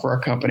job for our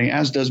company,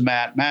 as does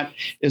Matt. Matt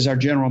is our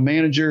general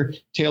manager.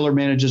 Taylor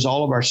manages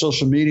all of our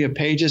social media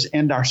pages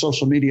and our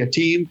social media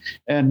team.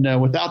 And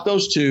without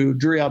those two,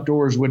 Drury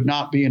Outdoors would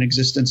not be in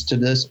existence to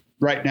this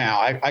right now.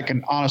 I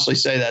can honestly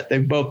say that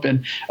they've both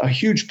been a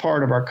huge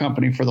part of our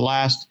company for the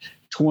last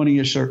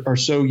 20-ish or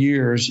so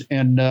years.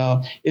 And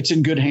it's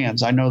in good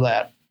hands. I know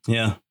that.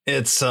 Yeah,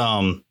 it's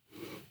I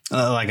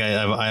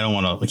don't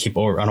want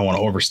to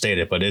overstate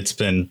it, but it's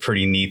been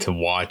pretty neat to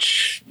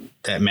watch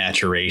that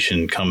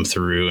maturation come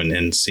through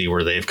and see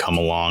where they've come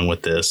along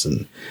with this.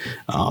 And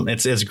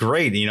it's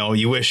great.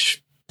 You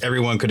wish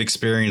everyone could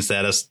experience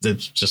that.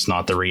 It's just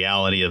not the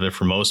reality of it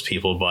for most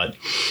people. But,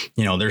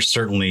 there's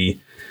certainly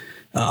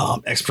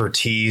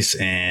expertise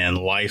and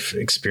life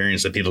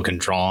experience that people can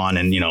draw on.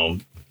 And,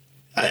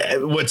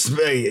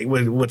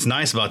 What's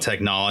nice about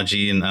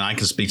technology, and I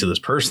can speak to this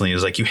personally,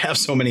 is like you have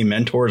so many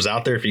mentors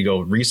out there. If you go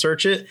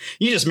research it,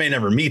 you just may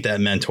never meet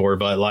that mentor,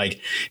 but like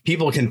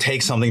people can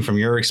take something from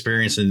your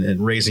experience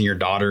in raising your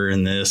daughter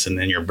in this, and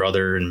then your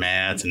brother and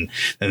Matt, and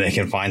then they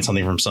can find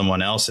something from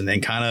someone else and then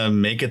kind of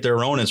make it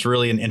their own. It's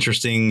really an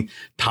interesting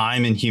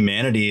time in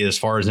humanity as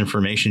far as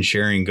information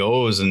sharing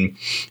goes. And,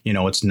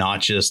 it's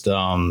not just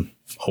a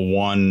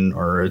one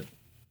or a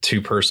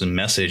two-person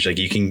message. Like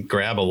you can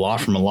grab a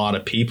lot from a lot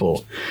of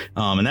people.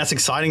 And that's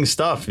exciting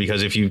stuff,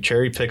 because if you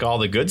cherry pick all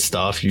the good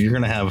stuff, you're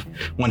going to have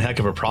one heck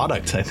of a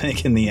product, I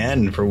think, in the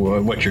end for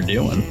what you're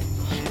doing.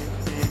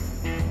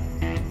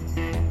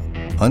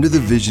 Under the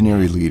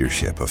visionary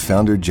leadership of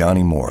founder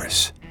Johnny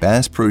Morris,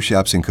 Bass Pro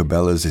Shops and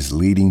Cabela's is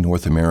leading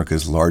North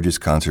America's largest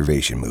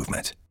conservation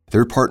movement.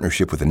 Their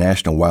partnership with the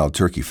National Wild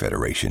Turkey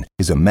Federation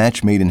is a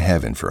match made in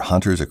heaven for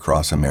hunters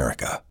across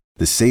America.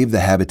 The Save the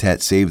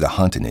Habitat, Save the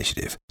Hunt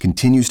initiative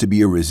continues to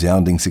be a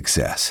resounding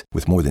success,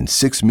 with more than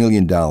 $6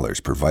 million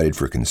provided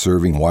for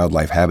conserving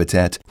wildlife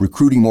habitat,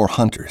 recruiting more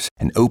hunters,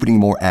 and opening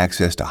more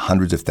access to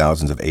hundreds of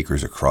thousands of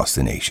acres across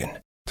the nation.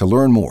 To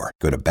learn more,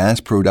 go to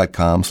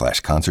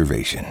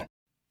basspro.com/conservation.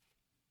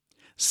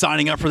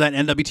 Signing up for that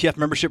NWTF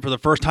membership for the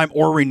first time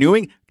or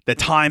renewing, the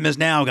time is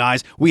now,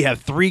 guys. We have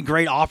 3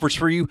 great offers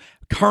for you.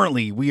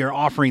 Currently, we are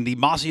offering the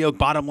Mossy Oak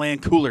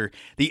Bottomland Cooler,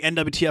 the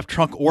NWTF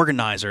Trunk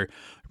Organizer.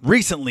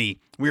 Recently,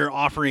 we are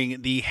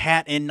offering the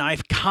Hat and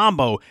Knife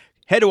Combo.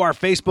 Head to our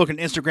Facebook and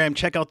Instagram.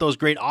 Check out those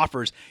great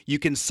offers. You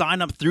can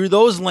sign up through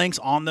those links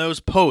on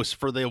those posts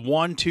for the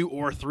 1, 2,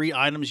 or 3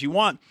 items you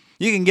want.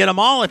 You can get them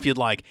all if you'd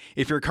like.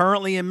 If you're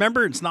currently a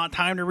member, it's not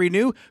time to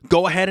renew,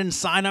 go ahead and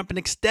sign up and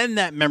extend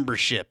that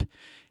membership.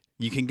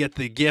 You can get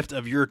the gift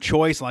of your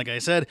choice. Like I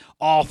said,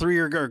 all 3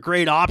 are a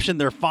great option.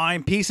 They're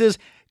fine pieces.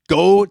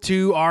 Go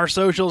to our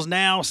socials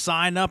now.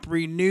 Sign up,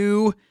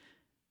 renew,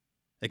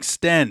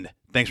 extend.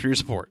 Thanks for your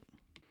support.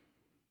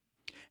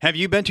 Have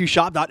you been to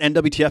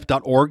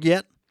shop.nwtf.org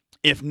yet?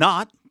 If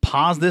not,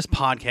 pause this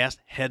podcast,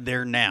 head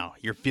there now.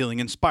 You're feeling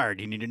inspired.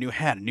 You need a new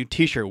hat, a new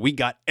t-shirt. We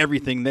got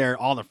everything there,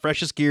 all the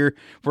freshest gear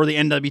for the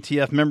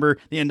NWTF member,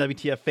 the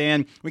NWTF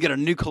fan. We got a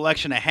new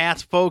collection of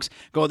hats, folks.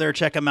 Go there,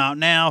 check them out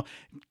now.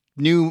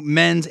 New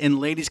men's and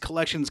ladies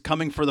collections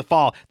coming for the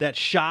fall. That's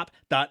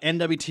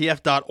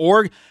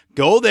shop.nwtf.org.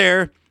 Go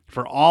there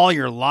for all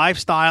your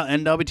lifestyle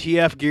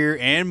NWTF gear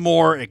and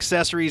more,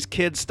 accessories,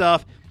 kids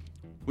stuff.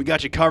 We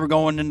got you covered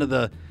going into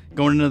the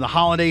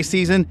holiday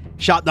season.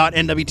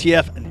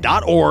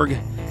 Shop.nwtf.org.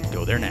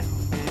 Go there now.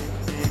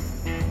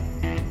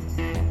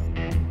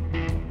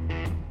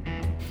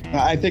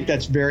 I think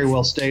that's very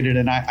well stated,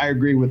 and I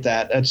agree with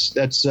that.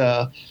 It's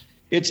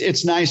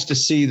nice to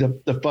see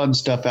the fun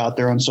stuff out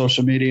there on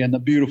social media and the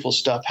beautiful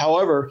stuff.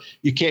 However,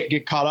 you can't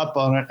get caught up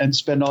on it and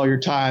spend all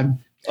your time,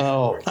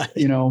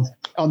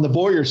 on the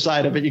voyeur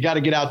side of it. You got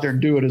to get out there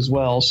and do it as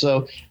well.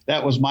 So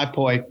that was my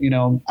point.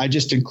 I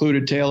just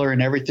included Taylor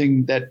in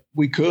everything that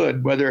we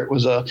could, whether it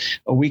was a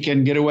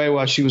weekend getaway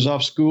while she was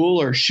off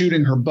school, or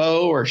shooting her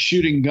bow, or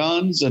shooting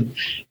guns, and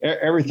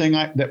everything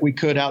that we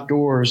could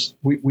outdoors.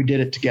 We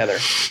did it together.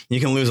 You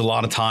can lose a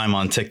lot of time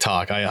on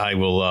TikTok. I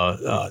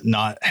will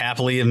not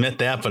happily admit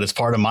that, but it's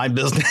part of my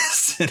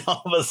business. And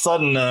all of a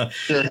sudden,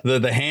 sure,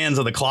 the hands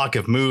of the clock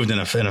have moved in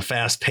a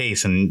fast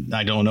pace, and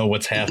I don't know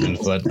what's happened.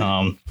 But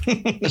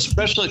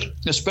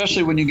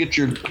especially when you get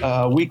your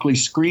weekly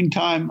screen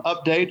time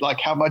update,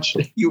 like how much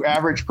you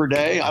average per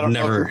day. I don't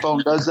know if your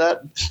phone does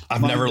that.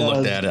 I've never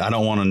looked at it. I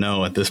don't want to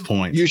know at this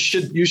point. You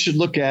should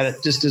look at it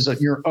just as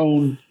your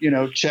own,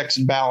 checks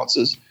and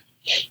balances.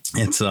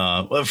 It's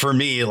for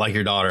me, like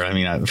your daughter. I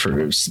mean,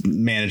 for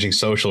managing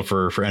social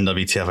for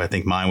NWTF, I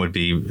think mine would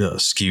be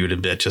skewed a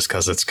bit just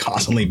because it's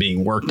constantly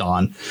being worked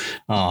on.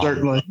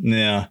 Certainly,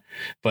 yeah.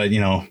 But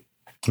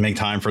make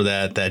time for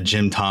that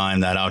gym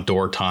time, that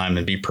outdoor time,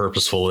 and be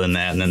purposeful in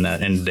that. And then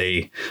that end of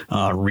day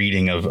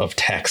reading of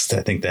text.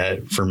 I think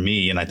that for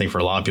me, and I think for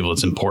a lot of people,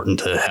 it's important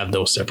to have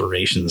those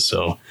separations.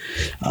 So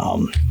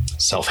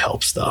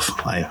self-help stuff,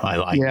 I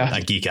like. Yeah. I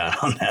geek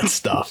out on that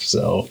stuff.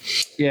 So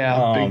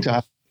yeah, big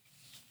time.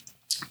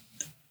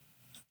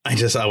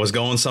 I was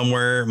going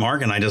somewhere,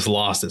 Mark, and I just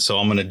lost it. So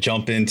I'm going to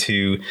jump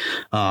into,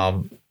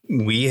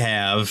 we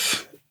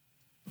have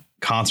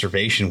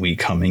Conservation Week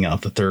coming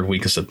up the 3rd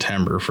week of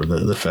September for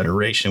the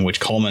Federation, which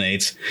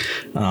culminates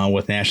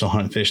with National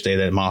Hunt Fish Day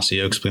that Mossy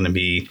Oak's going to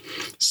be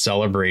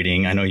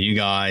celebrating. I know you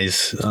guys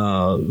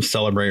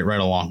celebrate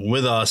right along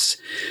with us.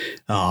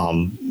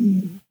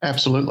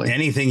 Absolutely.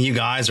 Anything you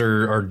guys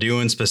are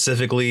doing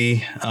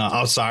specifically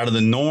outside of the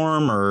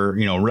norm, or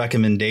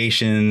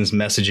recommendations,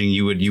 messaging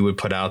you would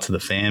put out to the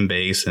fan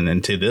base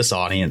and to this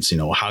audience,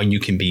 how you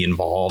can be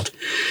involved?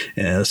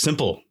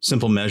 Simple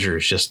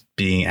measures, just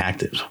being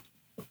active.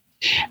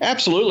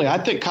 Absolutely. I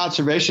think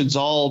conservation's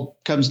all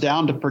comes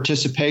down to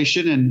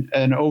participation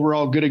and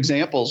overall good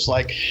examples.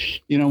 Like,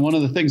 one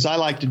of the things I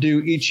like to do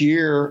each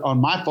year on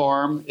my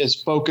farm is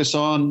focus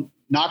on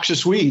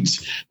noxious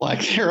weeds. Like,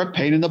 they're a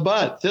pain in the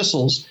butt,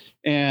 thistles,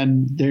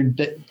 and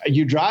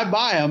you drive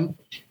by them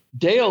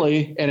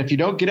daily. And if you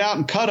don't get out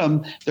and cut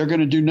them, they're going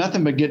to do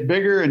nothing but get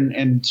bigger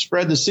and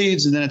spread the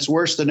seeds. And then it's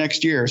worse the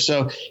next year.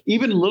 So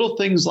even little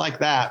things like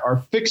that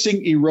are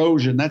fixing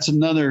erosion. That's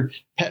another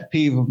pet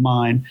peeve of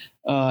mine.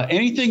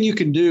 Anything you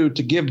can do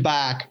to give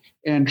back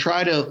and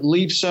try to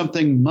leave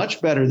something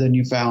much better than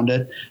you found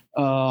it,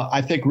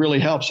 I think really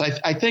helps.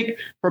 I think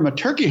from a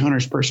turkey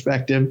hunter's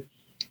perspective,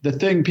 the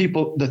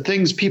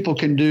things people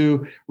can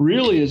do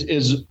really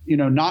is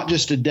not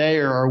just a day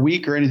or a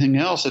week or anything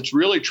else. It's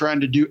really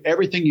trying to do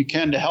everything you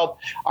can to help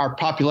our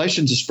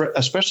populations,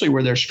 especially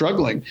where they're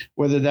struggling,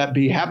 whether that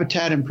be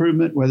habitat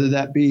improvement, whether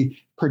that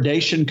be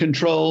predation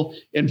control,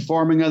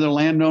 informing other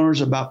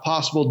landowners about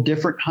possible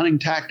different hunting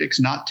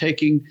tactics, not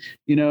taking,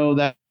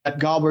 that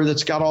gobbler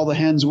that's got all the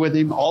hens with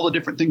him, all the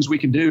different things we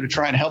can do to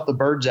try and help the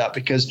birds out,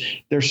 because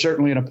they're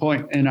certainly at a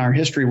point in our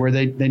history where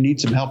they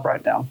need some help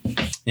right now.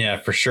 Yeah,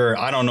 for sure.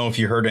 I don't know if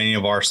you heard any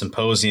of our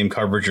symposium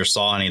coverage or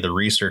saw any of the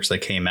research that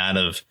came out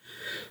of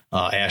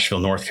Asheville,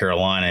 North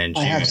Carolina in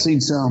June. I have seen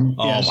some.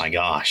 Oh, yes. My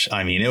gosh.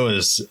 I mean,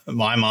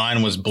 my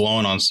mind was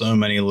blown on so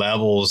many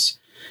levels.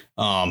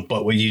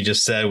 But what you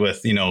just said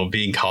with,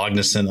 being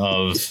cognizant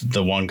of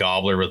the one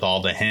gobbler with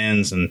all the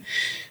hens, and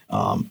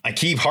I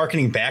keep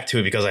hearkening back to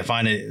it because I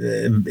find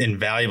it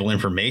invaluable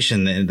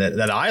information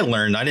that I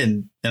learned.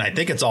 And I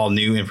think it's all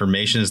new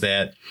information, is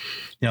that,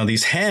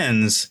 these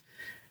hens,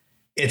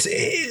 it's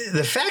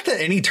the fact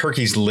that any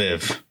turkeys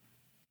live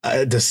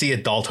to see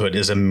adulthood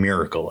is a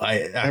miracle.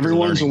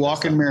 Everyone's a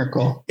walking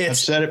miracle. I've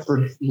said it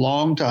for a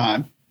long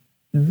time.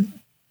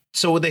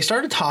 So they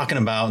started talking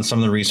about in some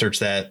of the research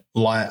that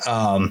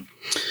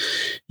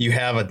you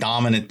have a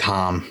dominant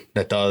tom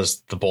that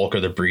does the bulk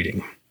of the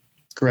breeding.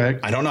 Correct.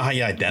 I don't know how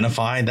you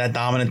identify that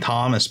dominant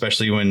tom,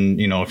 especially when,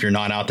 if you're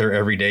not out there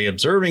every day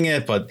observing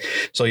it. But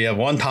so you have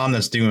one tom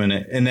that's doing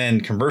it. And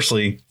then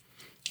conversely,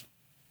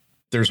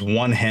 there's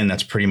one hen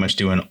that's pretty much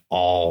doing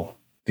all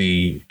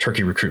the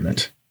turkey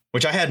recruitment,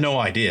 which I had no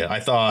idea. I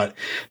thought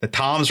the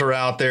toms were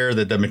out there,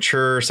 that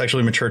the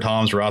sexually mature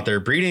toms were out there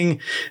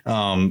breeding.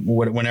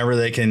 Whenever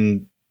they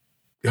can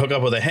hook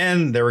up with a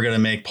hen, they were going to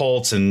make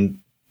poults, and,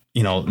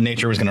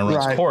 nature was going to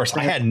run its course.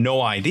 Right. I had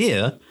no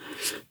idea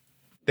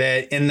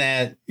that in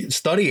that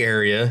study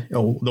area,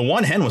 the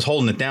one hen was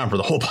holding it down for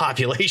the whole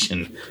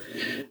population.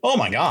 Oh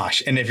my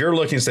gosh. And if you're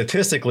looking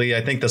statistically,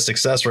 I think the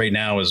success rate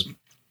now is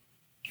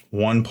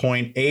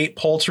 1.8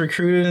 poults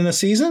recruited in a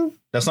season.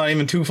 That's not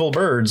even 2 full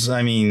birds.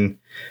 I mean,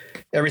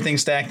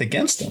 everything's stacked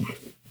against them.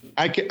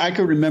 I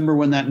could remember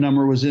when that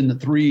number was in the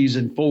 3s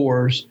and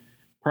 4s,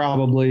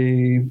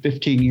 probably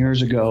 15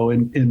 years ago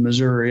in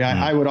Missouri.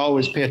 I would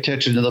always pay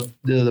attention to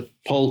the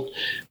poult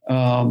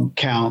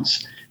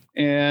counts.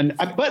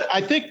 But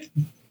I think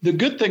the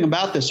good thing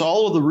about this,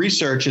 all of the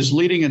research is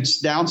leading us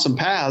down some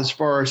paths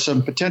for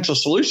some potential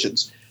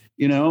solutions.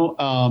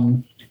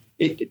 To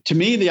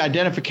me, the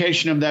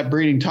identification of that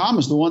breeding tom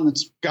is the one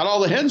that's got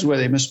all the hens with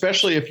him,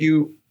 especially if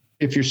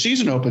your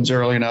season opens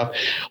early enough.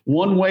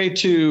 One way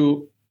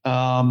to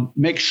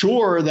make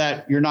sure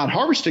that you're not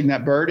harvesting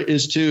that bird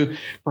is to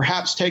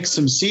perhaps take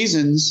some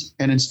seasons,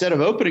 and instead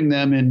of opening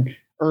them in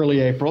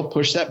early April,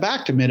 push that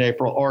back to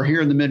mid-April, or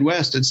here in the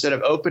Midwest, instead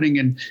of opening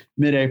in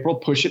mid-April,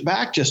 push it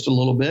back just a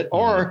little bit.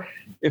 Or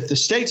if the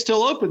state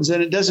still opens,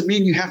 then it doesn't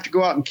mean you have to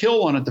go out and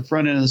kill one at the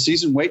front end of the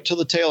season. Wait till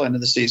the tail end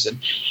of the season.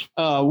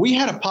 We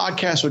had a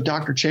podcast with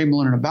Dr.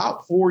 Chamberlain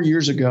about 4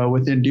 years ago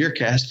within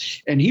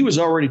Deercast, and he was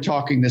already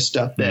talking this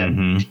stuff then.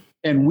 Mm-hmm.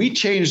 And we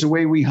changed the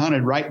way we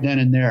hunted right then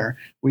and there.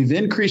 We've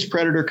increased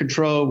predator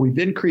control. We've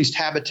increased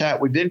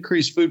habitat. We've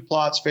increased food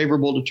plots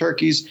favorable to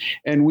turkeys.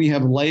 And we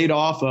have laid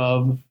off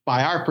of,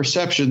 by our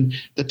perception,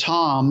 the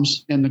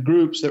toms and the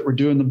groups that were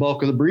doing the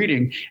bulk of the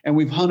breeding. And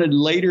we've hunted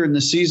later in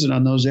the season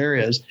on those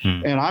areas.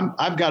 And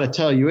I've got to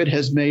tell you, it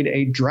has made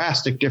a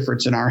drastic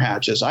difference in our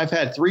hatches. I've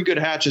had 3 good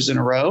hatches in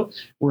a row.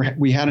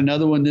 We had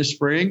another one this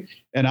spring,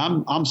 and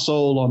I'm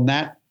sold on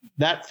that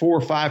 4 or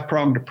 5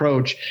 pronged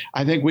approach.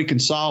 I think we can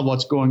solve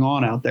what's going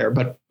on out there.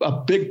 But a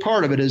big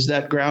part of it is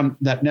that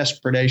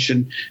nest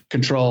predation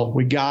control.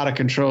 We got to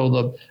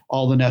control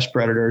all the nest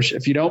predators.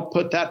 If you don't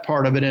put that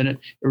part of it in it,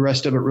 the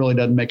rest of it really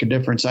doesn't make a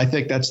difference. I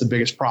think that's the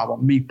biggest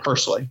problem, me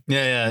personally.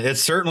 Yeah.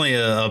 It's certainly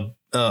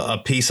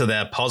a piece of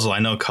that puzzle. I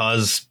know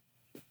Cuz,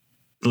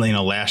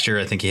 last year,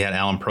 I think he had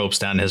Alan Probst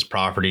down to his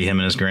property. Him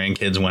and his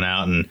grandkids went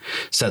out and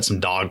set some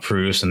dog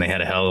proofs, and they had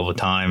a hell of a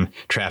time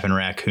trapping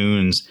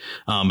raccoons.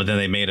 But then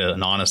they made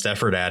an honest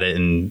effort at it,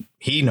 and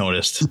he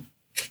noticed,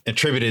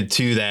 attributed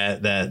to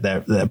that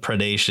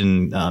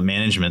predation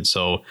management.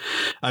 So,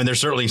 I mean,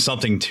 there's certainly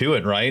something to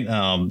it, right?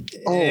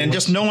 And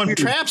just no one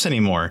traps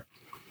anymore.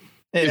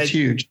 It's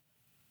huge.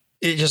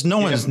 It just no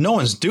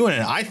one's doing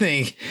it. I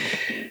think.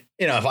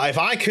 If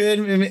I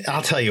could,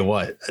 I'll tell you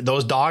what,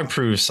 those dog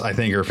proofs I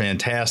think are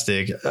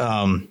fantastic.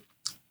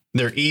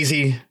 They're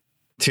easy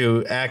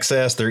to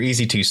access. They're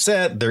easy to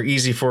set. They're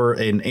easy for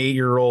an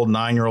 8-year-old,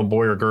 9-year-old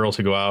boy or girl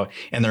to go out,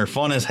 and they're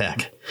fun as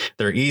heck.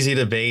 They're easy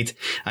to bait.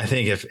 I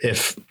think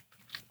if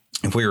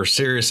if we were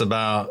serious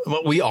about,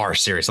 well, we are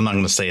serious. I'm not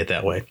going to say it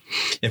that way.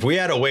 If we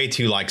had a way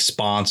to like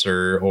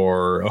sponsor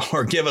or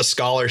give a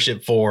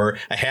scholarship for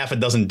a half a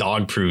dozen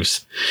dog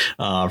proofs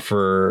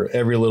for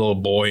every little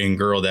boy and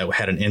girl that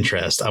had an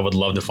interest, I would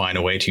love to find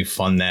a way to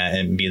fund that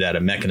and be that a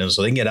mechanism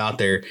so they can get out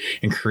there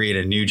and create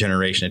a new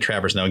generation of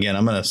trappers. Now, again,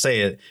 I'm going to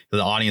say it so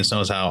the audience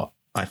knows how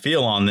I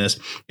feel on this.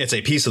 It's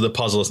a piece of the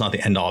puzzle. It's not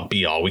the end all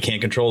be all. We can't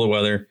control the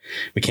weather.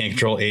 We can't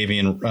control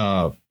avian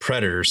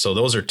predators. So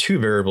those are two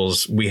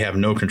variables we have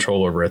no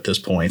control over at this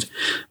point.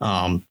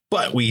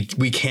 But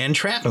we can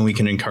trap, and we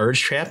can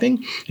encourage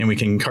trapping, and we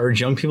can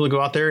encourage young people to go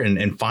out there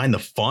and find the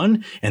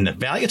fun and the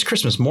value. It's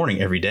Christmas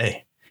morning every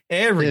day.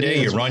 Every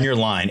day you run your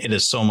line. It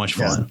is so much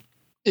fun. Yeah.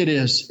 It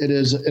is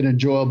an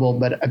enjoyable,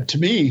 but to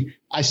me,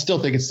 I still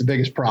think it's the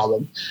biggest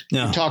problem.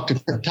 Yeah. You talk to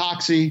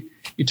Toxie,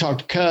 you talk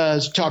to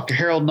Cuz, you talk to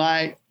Harold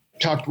Knight, you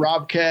talk to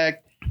Rob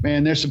Keck.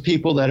 Man, there's some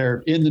people that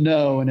are in the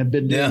know and have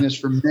been doing this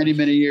for many,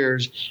 many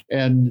years,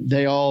 and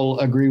they all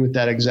agree with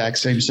that exact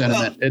same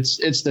sentiment.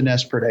 It's the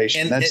nest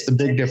predation. That's the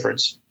big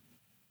difference.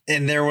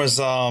 And there was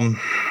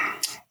Mr.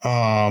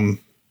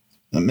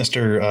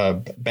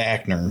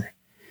 Backner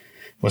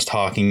was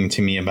talking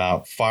to me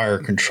about fire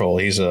control.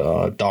 He's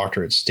a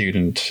doctorate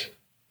student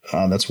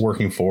that's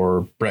working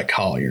for Brett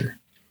Collier,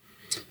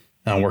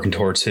 working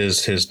towards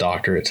his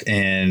doctorate.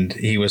 And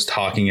he was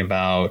talking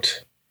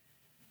about,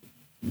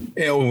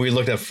 when we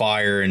looked at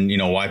fire and,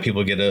 why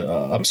people get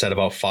upset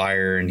about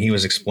fire. And he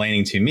was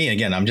explaining to me,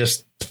 again, I'm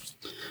just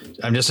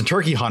a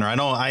turkey hunter. I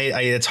know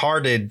it's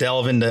hard to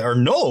delve into or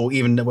know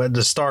even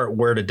to start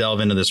where to delve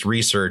into this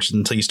research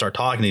until you start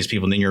talking to these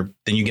people. Then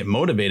you get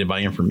motivated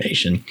by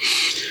information.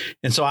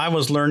 And so I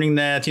was learning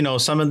that,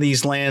 some of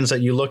these lands that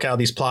you look at,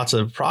 these plots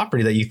of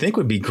property that you think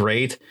would be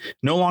great,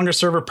 no longer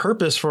serve a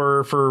purpose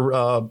for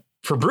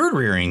brood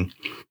rearing.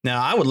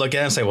 Now I would look at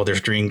it and say, well, there's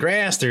green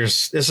grass.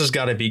 This has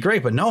got to be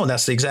great. But no,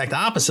 that's the exact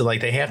opposite.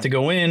 Like they have to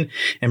go in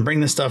and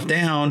bring this stuff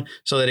down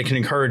so that it can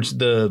encourage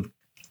the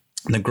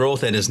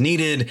growth that is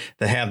needed,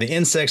 to have the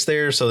insects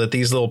there so that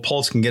these little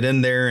poults can get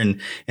in there and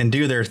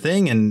do their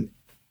thing. And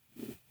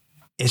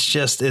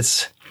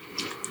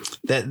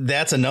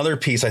that's another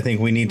piece I think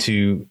we need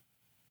to,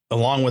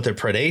 along with the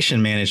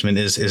predation management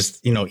is,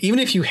 even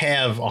if you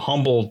have a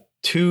humble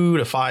 2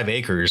 to 5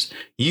 acres,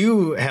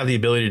 you have the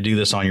ability to do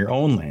this on your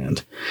own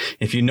land.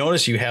 If you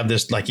notice you have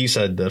this, like you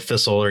said, the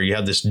thistle, or you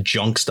have this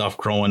junk stuff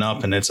growing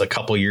up and it's a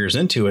couple years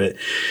into it,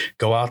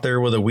 go out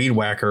there with a weed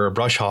whacker, a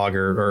brush hog,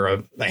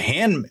 or a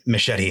hand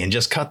machete and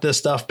just cut this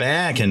stuff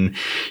back. And,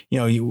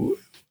 you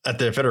at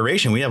the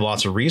Federation, we have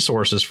lots of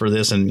resources for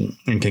this and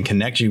can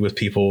connect you with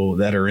people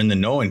that are in the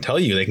know and tell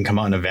you, they can come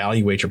out and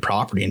evaluate your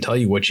property and tell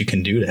you what you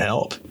can do to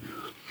help.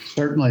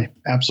 Certainly.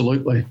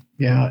 Absolutely.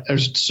 Yeah.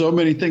 There's so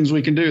many things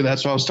we can do.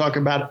 That's why I was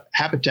talking about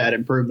habitat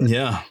improvement.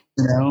 Yeah.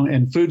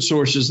 And food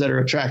sources that are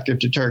attractive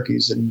to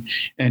turkeys. And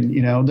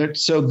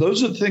so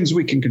those are the things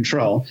we can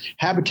control: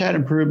 habitat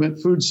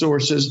improvement, food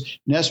sources,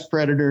 nest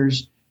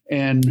predators,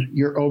 and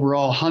your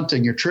overall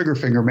hunting, your trigger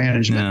finger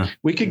management. Yeah.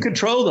 We can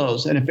control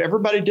those. And if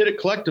everybody did it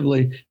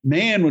collectively,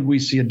 man, would we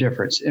see a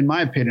difference. In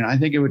my opinion, I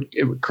think it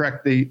would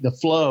correct the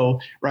flow.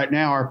 Right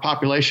now, our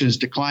population is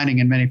declining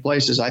in many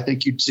places. I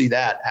think you'd see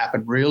that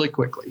happen really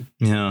quickly.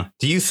 Yeah.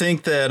 Do you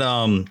think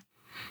that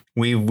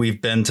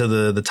we've been to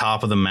the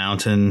top of the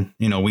mountain?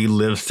 We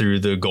lived through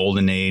the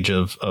golden age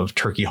of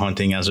turkey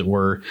hunting, as it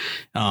were.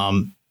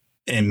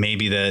 And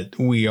maybe that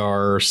we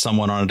are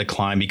somewhat on a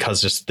decline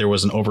because there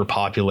was an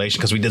overpopulation,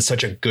 because we did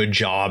such a good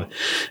job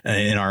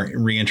in our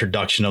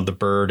reintroduction of the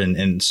bird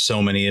and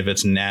so many of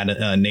its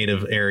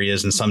native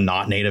areas and some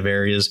not native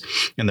areas.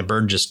 And the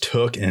bird just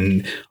took,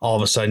 and all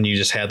of a sudden you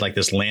just had like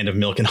this land of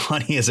milk and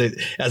honey as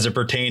it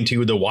pertained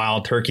to the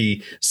wild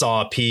turkey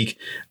saw a peak.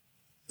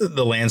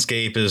 The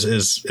landscape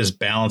is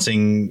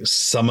balancing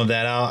some of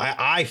that out.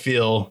 I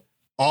feel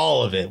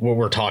all of it, what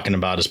we're talking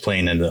about, is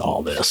playing into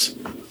all this.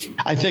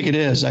 I think it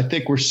is. I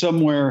think we're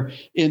somewhere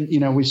in,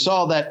 we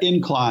saw that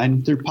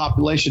incline through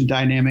population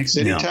dynamics.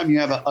 Anytime you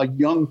have a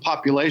young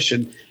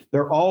population,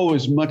 they're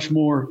always much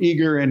more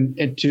eager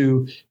and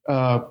to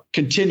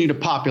continue to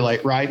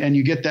populate, right? And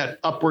you get that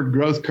upward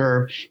growth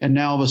curve. And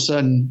now all of a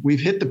sudden we've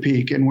hit the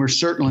peak, and we're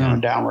certainly on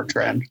a downward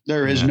trend.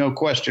 There is no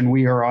question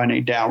we are on a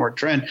downward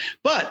trend.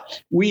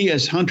 But we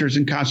as hunters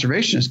and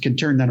conservationists can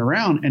turn that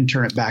around and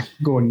turn it back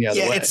going the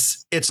other way.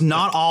 It's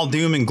not all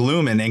doom and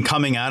gloom. And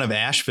coming out of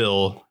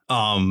Asheville,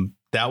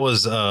 that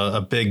was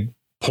a big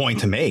point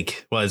to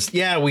make was,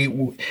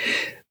 we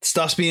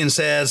stuff's being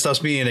said, stuff's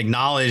being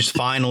acknowledged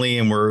finally,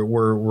 and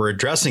we're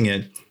addressing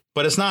it,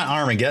 but it's not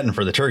Armageddon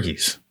for the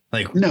turkeys.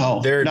 Like,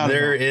 no,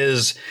 there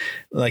is,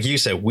 like you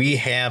said, we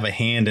have a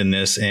hand in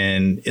this,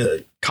 and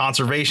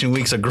Conservation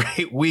Week's a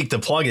great week to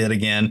plug it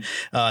again,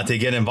 to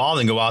get involved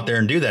and go out there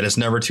and do that. It's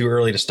never too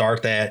early to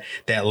start that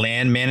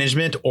land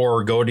management,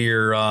 or go to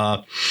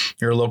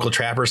your local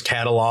trapper's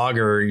catalog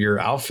or your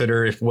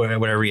outfitter, if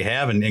whatever you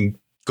have, and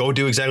go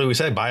do exactly what we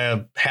said. Buy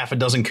a half a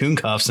dozen coon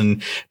cuffs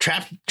and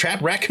trap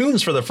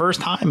raccoons for the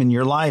first time in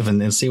your life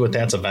and see what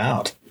that's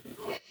about.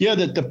 Yeah,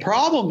 the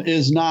problem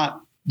is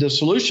not the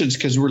solutions,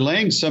 because we're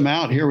laying some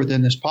out here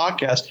within this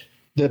podcast.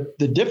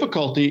 The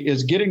difficulty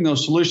is getting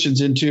those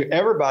solutions into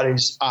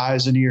everybody's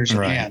eyes and ears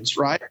and hands,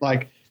 right?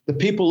 Like the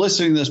people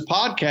listening to this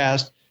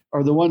podcast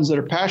are the ones that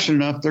are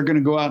passionate enough, they're going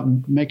to go out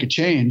and make a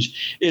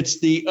change. It's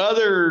the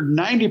other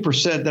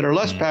 90% that are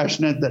less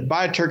passionate that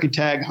buy a turkey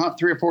tag, hunt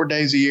 3 or 4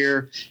 days a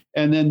year,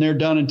 and then they're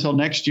done until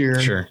next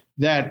year,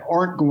 that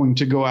aren't going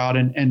to go out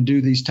and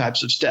do these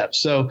types of steps.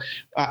 So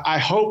I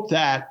hope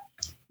that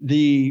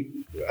the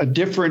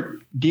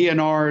different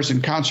DNRs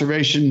and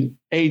conservation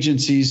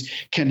agencies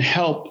can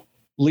help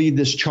lead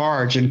this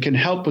charge and can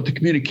help with the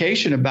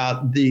communication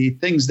about the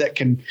things that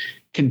can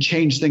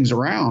change things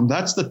around.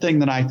 That's the thing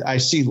that I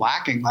see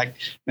lacking. Like,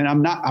 and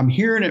I'm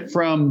hearing it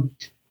from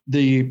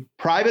the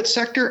private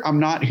sector. I'm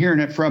not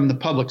hearing it from the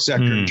public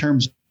sector in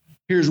terms of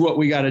here's what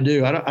we got to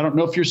do. I don't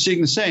know if you're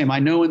seeing the same. I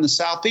know in the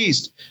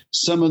Southeast,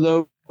 some of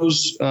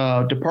those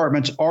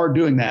departments are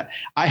doing that.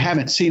 I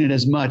haven't seen it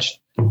as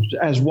much,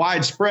 as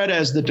widespread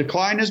as the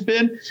decline has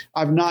been.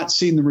 I've not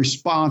seen the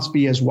response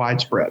be as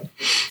widespread.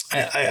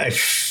 I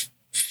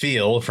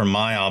feel from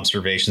my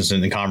observations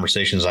and the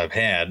conversations I've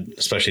had,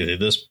 especially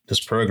this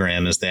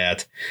program, is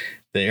that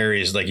the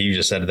areas, like you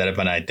just said, that have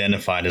been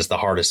identified as the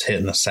hardest hit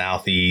in the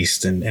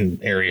Southeast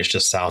and areas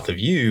just south of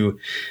you,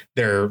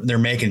 they're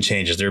making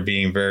changes. They're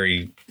being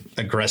very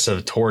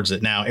aggressive towards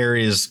it. Now,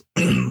 areas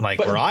like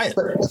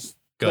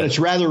but it's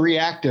rather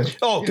reactive.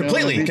 Oh,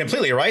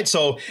 completely right.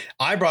 So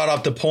I brought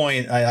up the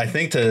point, I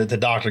think, to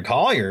Dr.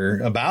 Collier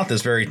about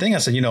this very thing. I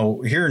said,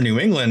 here in New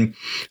England,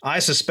 I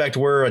suspect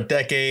we're a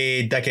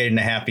decade and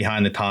a half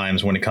behind the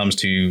times when it comes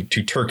to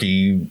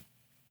turkey,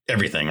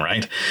 everything,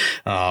 right?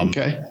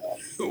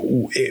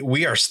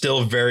 We are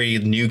still very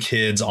new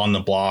kids on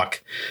the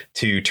block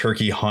to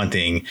turkey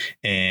hunting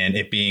and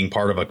it being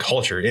part of a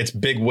culture. It's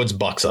big woods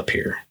bucks up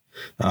here.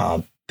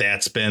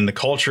 That's been the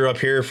culture up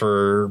here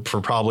for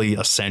probably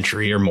a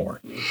century or more.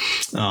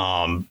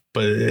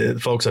 But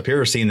folks up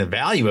here are seeing the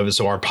value of it.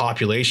 So our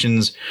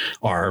populations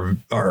are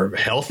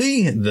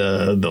healthy.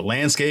 The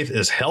landscape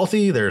is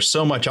healthy. There's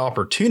so much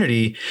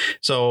opportunity.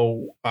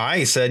 So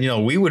I said,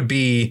 we would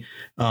be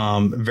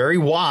very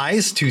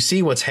wise to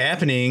see what's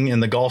happening in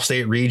the Gulf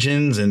State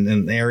regions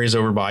and areas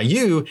over by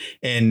you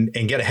and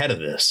get ahead of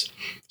this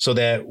so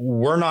that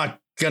we're not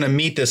going to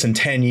meet this in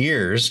 10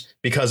 years,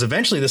 because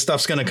eventually this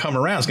stuff's going to come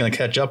around. It's going to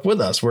catch up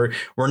with us. We're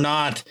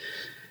not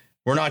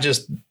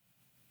just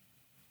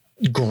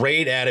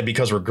great at it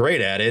because we're great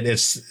at it.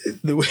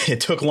 It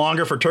took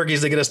longer for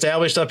turkeys to get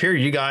established up here.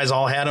 You guys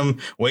all had them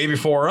way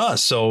before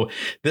us. So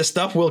this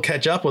stuff will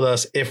catch up with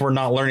us if we're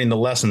not learning the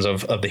lessons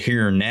of the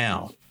here and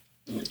now.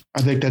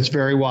 I think that's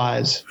very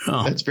wise.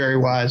 That's very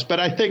wise. But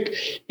I think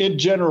in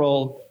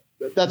general,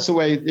 that's the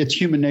way it's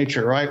human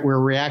nature, right? We're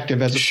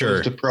reactive as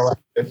opposed to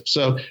proactive.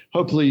 So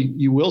hopefully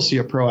you will see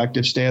a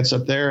proactive stance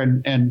up there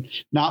and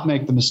not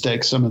make the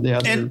mistakes some of the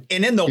other. And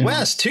in the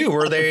West too,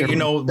 where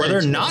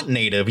they're not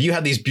native. You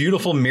have these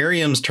beautiful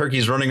Merriam's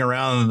turkeys running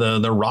around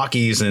the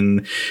Rockies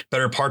and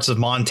better parts of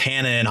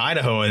Montana and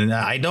Idaho. And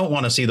I don't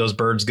want to see those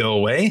birds go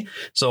away.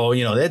 So,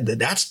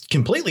 that's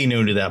completely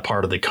new to that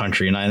part of the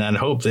country. And I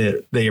hope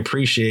that they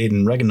appreciate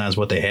and recognize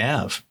what they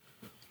have.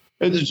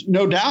 There's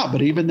no doubt,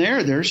 but even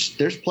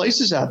there's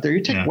places out there.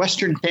 You take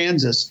Western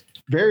Kansas,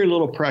 very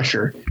little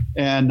pressure.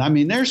 And I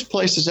mean, there's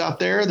places out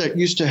there that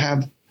used to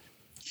have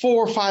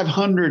 400 or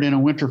 500 in a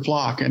winter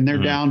flock, and they're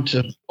down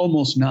to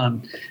almost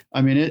none.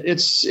 I mean,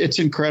 it's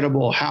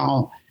incredible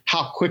how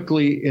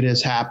quickly it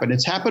has happened.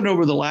 It's happened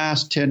over the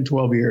last 10,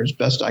 12 years,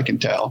 best I can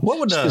tell. What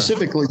would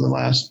specifically the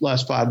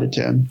last 5 to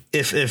 10?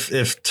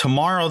 If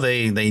tomorrow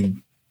they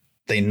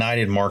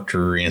knighted Mark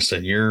Drury and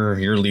said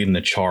you're leading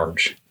the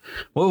charge,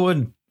 what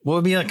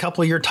would be a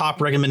couple of your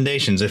top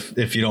recommendations,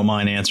 if you don't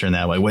mind answering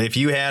that way? If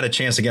you had a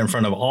chance to get in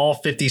front of all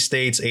 50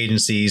 states,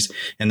 agencies,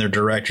 and their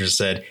directors and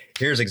said,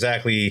 here's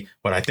exactly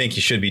what I think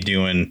you should be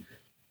doing,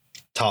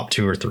 top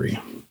 2 or 3.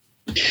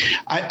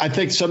 I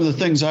think some of the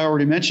things I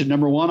already mentioned.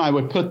 Number one, I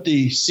would put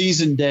the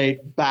season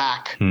date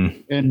back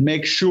and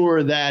make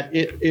sure that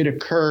it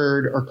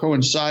occurred or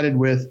coincided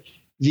with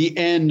the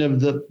end of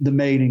the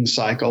mating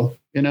cycle.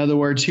 In other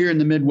words, here in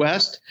the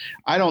Midwest,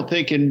 I don't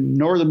think in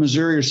northern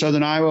Missouri or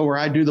southern Iowa, where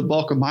I do the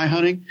bulk of my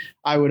hunting,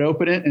 I would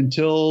open it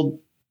until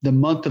the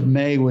month of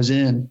May was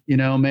in,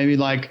 maybe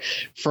like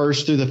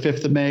 1st through the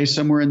 5th of May,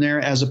 somewhere in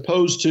there, as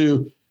opposed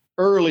to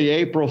early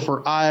April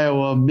for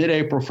Iowa,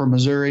 mid-April for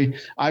Missouri.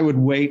 I would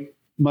wait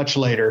much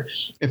later.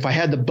 If I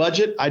had the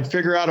budget, I'd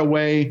figure out a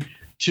way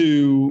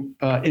to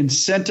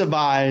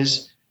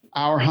incentivize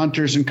our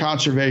hunters and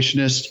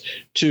conservationists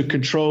to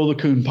control the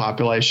coon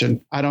population.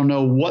 I don't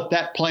know what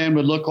that plan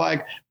would look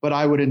like, but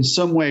I would in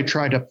some way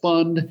try to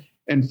fund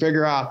and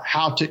figure out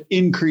how to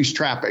increase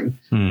trapping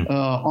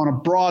on a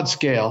broad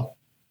scale.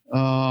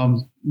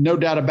 No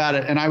doubt about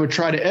it. And I would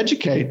try to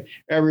educate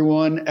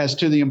everyone as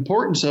to the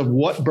importance of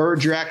what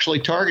birds you're actually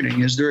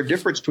targeting. Is there a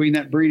difference between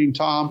that breeding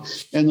tom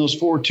and those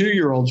 4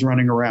 2-year-olds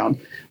running around?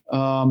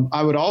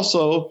 I would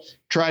also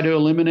try to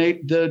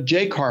eliminate the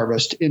Jake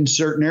harvest in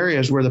certain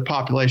areas where the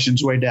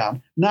population's way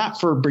down. Not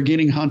for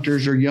beginning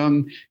hunters or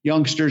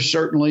youngsters,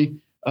 certainly,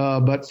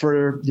 but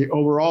for the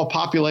overall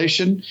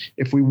population.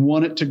 If we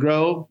want it to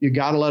grow, you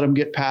got to let them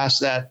get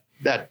past that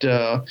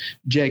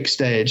Jake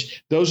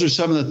stage. Those are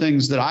some of the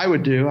things that I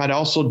would do. I'd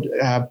also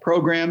have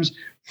programs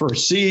for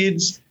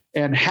seeds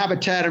and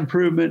habitat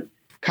improvement.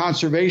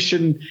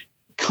 Conservation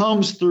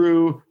comes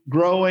through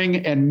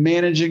growing and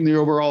managing the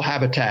overall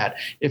habitat.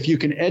 If you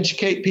can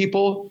educate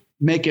people,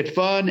 make it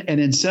fun, and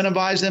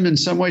incentivize them in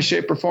some way,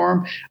 shape, or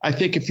form, I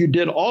think if you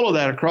did all of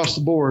that across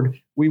the board,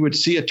 we would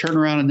see a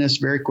turnaround in this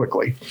very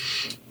quickly.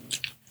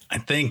 I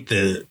think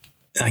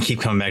I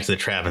keep coming back to the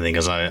trapping thing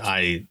because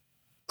I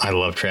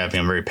love trapping.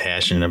 I'm very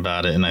passionate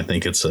about it, and I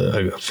think it's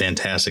a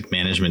fantastic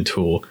management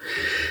tool.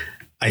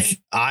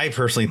 I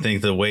personally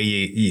think the way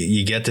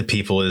you get to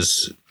people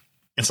is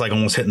it's like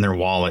almost hitting their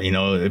wallet. You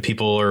know,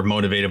 people are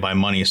motivated by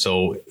money.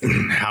 So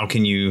how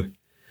can you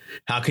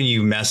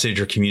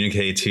message or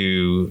communicate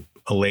to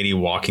a lady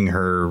walking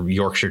her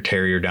Yorkshire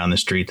Terrier down the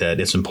street that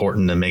it's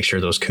important to make sure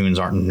those coons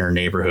aren't in her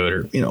neighborhood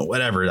or, you know,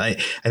 whatever. I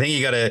think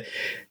you got to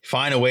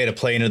find a way to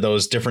play into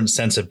those different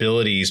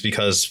sensibilities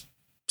because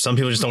some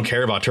people just don't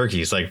care about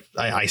turkeys. Like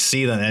I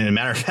see them. And as a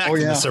matter of fact,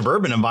 in the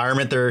suburban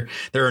environment, they're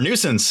a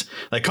nuisance.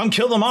 Like, come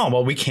kill them all.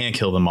 Well, we can't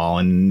kill them all.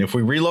 And if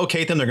we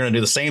relocate them, they're going to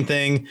do the same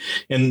thing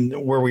in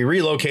where we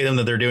relocate them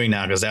that they're doing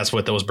now, because that's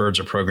what those birds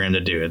are programmed to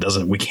do.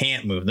 We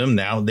can't move them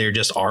now. They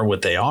just are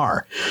what they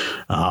are.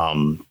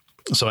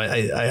 So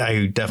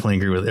I definitely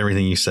agree with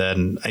everything you said.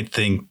 And I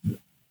think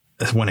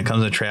when it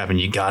comes to trapping,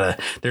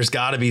 there's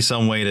gotta be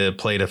some way to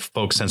play to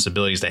folks'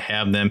 sensibilities to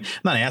have them.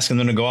 I'm not asking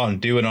them to go out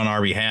and do it on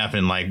our behalf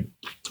and like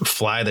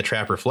fly the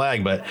trapper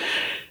flag, but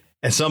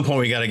at some point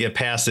we got to get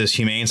past this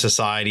Humane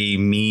Society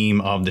meme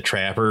of the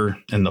trapper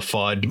and the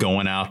FUD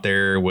going out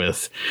there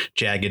with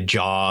jagged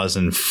jaws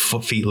and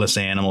feetless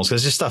animals,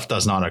 because this stuff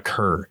does not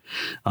occur.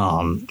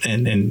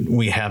 And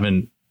we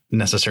haven't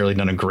necessarily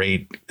done a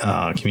great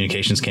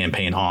communications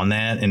campaign on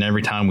that. And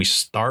every time we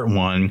start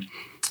one,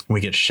 we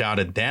get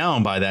shouted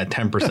down by that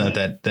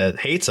 10% that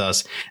hates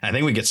us. And I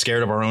think we get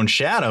scared of our own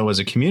shadow as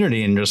a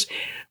community and just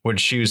would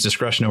choose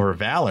discretion over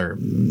valor.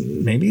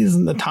 Maybe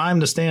the time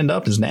to stand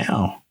up is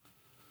now.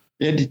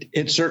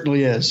 It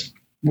certainly is,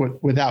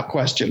 without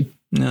question.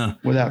 Yeah,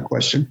 without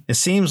question. It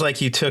seems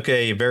like you took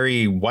a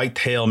very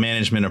whitetail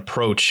management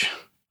approach.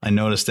 I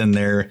noticed in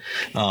there.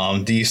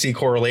 Do you see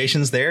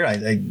correlations there?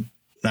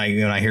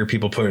 I hear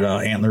people put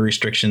antler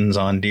restrictions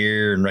on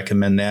deer and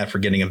recommend that for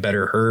getting a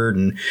better herd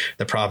and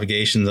the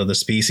propagations of the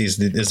species.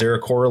 Is there a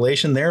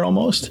correlation there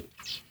almost?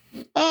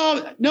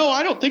 No,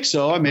 I don't think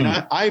so. I mean,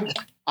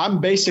 I'm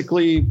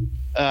basically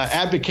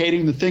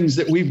advocating the things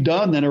that we've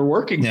done that are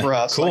working for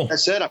us. Cool. Like I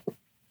said,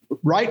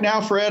 right now,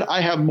 Fred,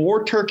 I have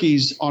more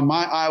turkeys on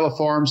my Iowa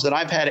farms than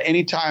I've had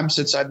any time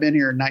since I've been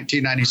here in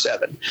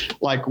 1997.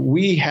 Like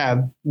we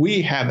have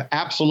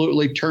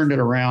absolutely turned it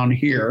around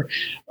here.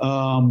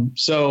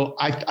 So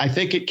I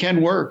think it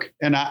can work.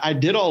 And I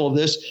did all of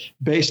this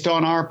based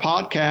on our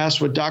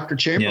podcast with Dr.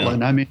 Chamberlain.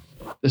 Yeah. I mean,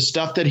 the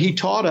stuff that he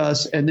taught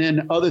us, and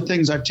then other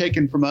things I've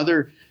taken from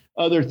other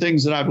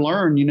things that I've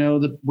learned, you know,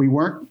 that we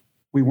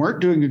weren't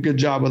doing a good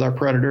job with our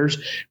predators.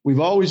 We've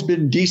always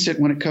been decent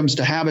when it comes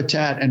to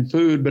habitat and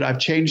food, but I've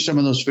changed some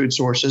of those food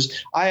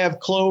sources. I have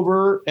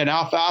clover and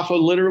alfalfa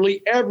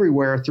literally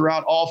everywhere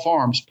throughout all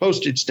farms,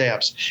 postage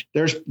stamps.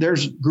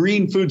 There's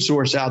green food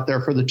source out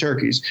there for the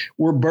turkeys.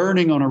 We're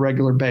burning on a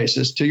regular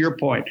basis, to your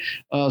point.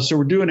 So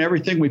we're doing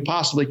everything we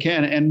possibly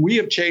can, and we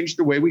have changed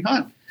the way we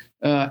hunt.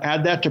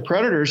 Add that to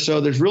predators.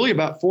 So there's really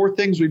about 4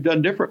 things we've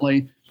done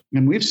differently,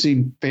 and we've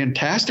seen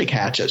fantastic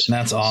hatches.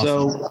 That's awesome.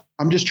 So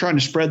I'm just trying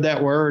to spread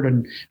that word.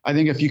 And I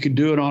think if you could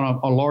do it on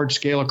a large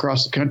scale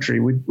across the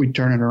country, we'd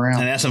turn it around.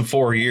 And that's in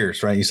 4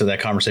 years, right? You said that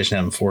conversation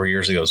happened 4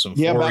 years ago. So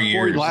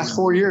last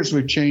 4 years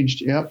we've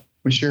changed. Yep,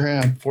 we sure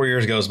have. 4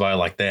 years goes by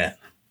like that.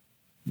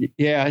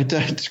 Yeah,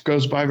 it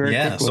goes by very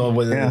quickly.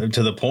 So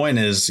to the point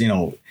is, you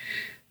know,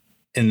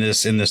 in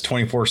this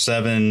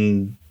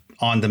 24/7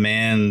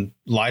 on-demand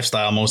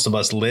lifestyle most of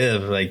us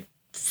live, like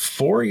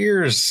 4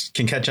 years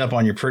can catch up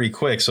on you pretty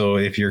quick. So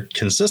if you're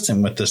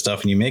consistent with this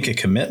stuff and you make a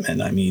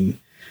commitment, I mean,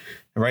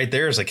 right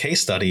there is a case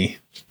study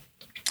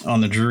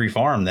on the Drury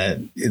farm that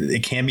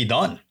it can be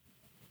done.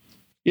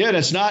 Yeah, and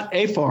it's not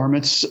a farm.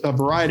 It's a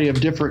variety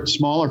of different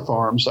smaller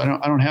farms. I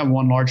don't have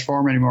one large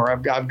farm anymore.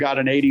 I've got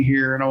an 80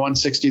 here and a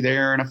 160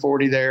 there and a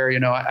 40 there.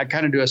 You know, I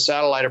kind of do a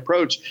satellite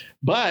approach,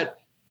 but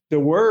the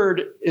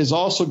word is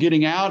also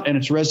getting out and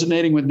it's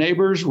resonating with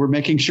neighbors. We're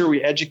making sure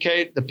we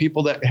educate the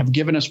people that have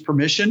given us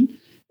permission.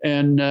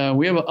 And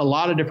we have a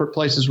lot of different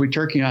places we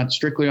turkey hunt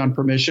strictly on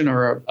permission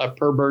or a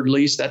per bird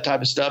lease, that type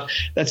of stuff.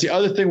 That's the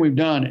other thing we've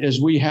done is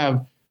we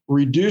have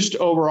reduced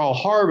overall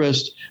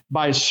harvest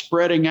by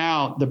spreading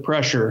out the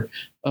pressure.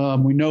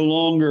 We no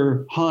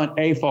longer hunt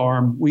a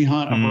farm. We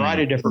hunt a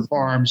variety of different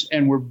farms,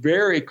 and we're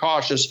very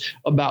cautious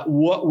about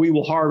what we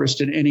will harvest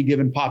in any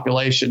given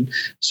population.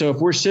 So if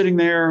we're sitting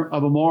there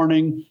of a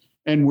morning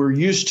and we're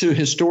used to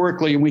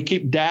historically, and we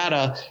keep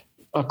data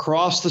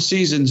across the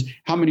seasons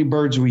how many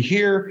birds we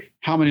hear,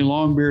 how many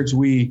longbeards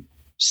we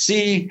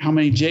see, how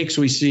many jakes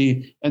we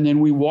see, and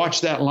then we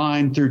watch that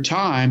line through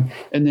time,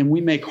 and then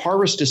we make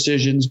harvest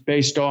decisions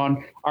based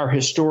on our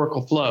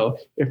historical flow.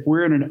 If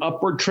we're in an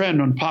upward trend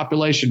on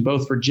population,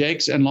 both for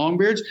jakes and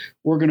longbeards,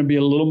 we're going to be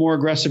a little more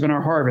aggressive in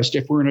our harvest.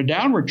 If we're in a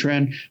downward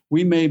trend,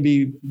 we may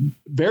be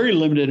very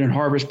limited in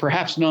harvest,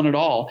 perhaps none at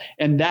all.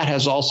 And that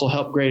has also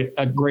helped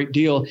a great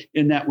deal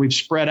in that we've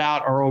spread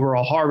out our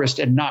overall harvest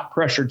and not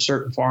pressured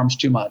certain farms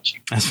too much.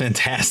 That's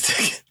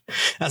fantastic.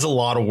 That's a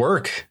lot of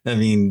work. I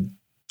mean,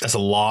 that's a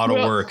lot of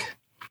work.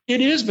 It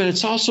is, but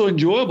it's also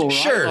enjoyable, right?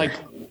 Sure. Like,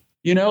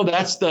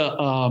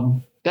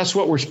 that's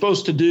what we're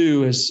supposed to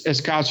do as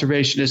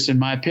conservationists, in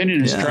my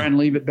opinion, is try and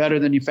leave it better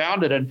than you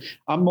found it. And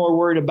I'm more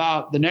worried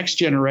about the next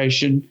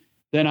generation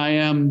than I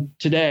am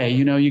today.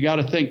 You got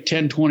to think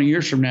 10, 20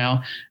 years from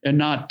now and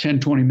not 10,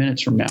 20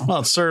 minutes from now.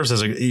 Well, it serves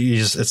as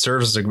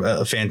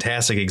a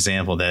fantastic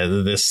example that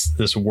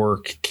this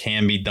work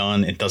can be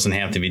done. It doesn't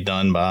have to be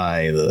done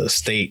by the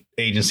state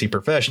agency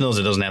professionals.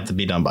 It doesn't have to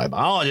be done by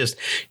biologists.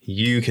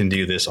 You can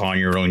do this on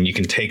your own. You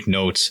can take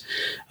notes.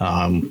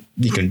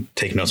 You can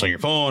take notes on your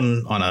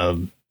phone, on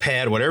a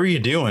pad, whatever you're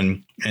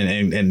doing,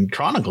 and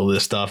chronicle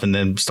this stuff, and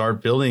then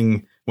start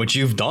building what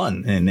you've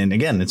done. And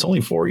again, it's only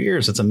 4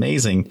 years. It's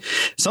amazing.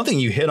 Something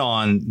you hit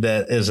on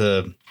that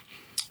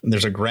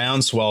there's a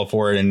groundswell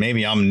for it. And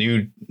maybe I'm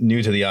new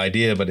to the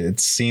idea, but it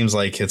seems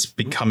like it's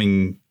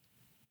becoming,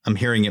 I'm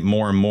hearing it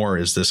more and more,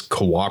 is this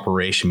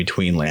cooperation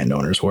between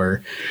landowners,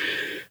 where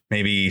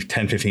maybe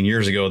 10, 15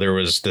 years ago, there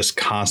was this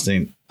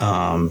constant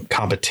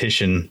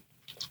competition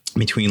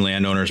between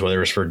landowners, whether it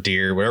was for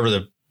deer, whatever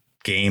the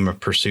game of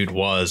pursuit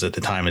was at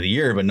the time of the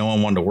year, but no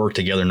one wanted to work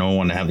together. No one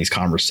wanted to have these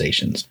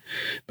conversations.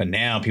 But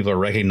now people are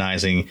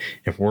recognizing,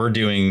 if we're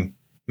doing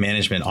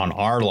management on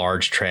our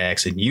large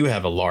tracts and you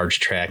have a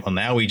large tract, well,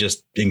 now we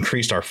just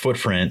increased our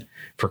footprint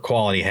for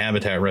quality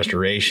habitat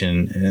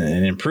restoration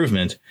and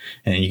improvement.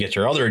 And you get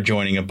your other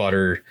adjoining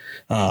abutter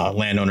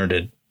landowner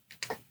to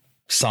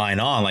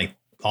sign on. Like,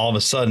 all of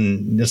a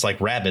sudden, it's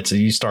like rabbits,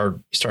 and you start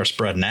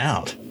spreading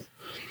out.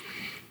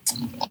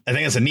 I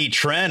think it's a neat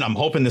trend. I'm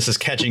hoping this is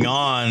catching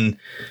on.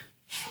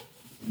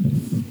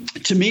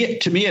 To me,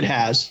 it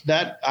has.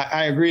 That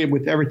I agree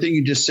with everything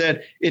you just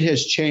said. It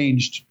has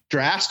changed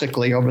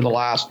drastically over the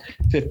last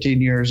 15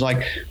 years.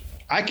 Like,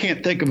 I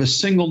can't think of a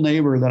single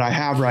neighbor that I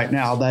have right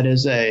now that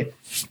is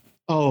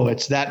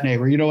it's that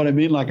neighbor. You know what I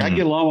mean? Like, I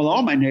get along with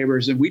all my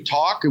neighbors, and we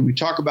talk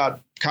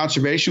about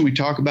conservation. We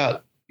talk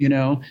about,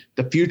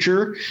 the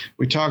future.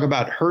 We talk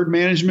about herd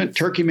management,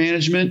 turkey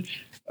management,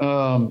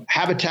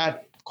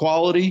 habitat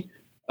quality.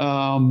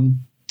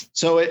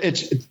 So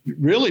it's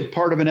really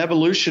part of an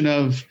evolution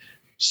of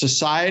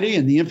society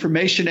and the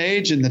information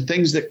age and the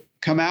things that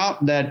come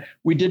out that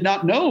we did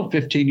not know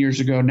 15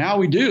 years ago. Now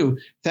we do,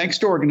 thanks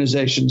to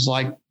organizations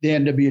like the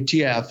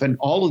NWTF and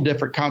all the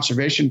different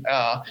conservation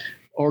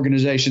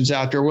organizations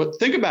out there. Well,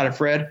 think about it,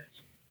 Fred.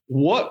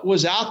 What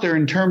was out there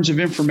in terms of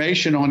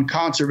information on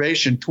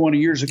conservation 20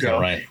 years ago?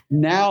 Right.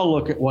 Now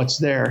look at what's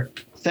there.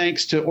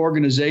 Thanks to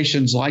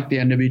organizations like the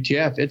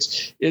NWTF.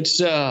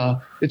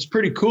 It's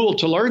pretty cool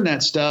to learn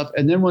that stuff.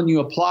 And then when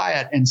you apply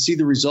it and see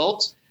the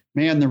results,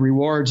 man, the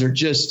rewards are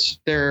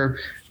they're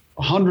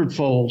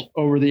 100-fold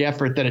over the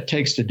effort that it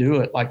takes to do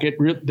it. Like,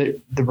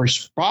 the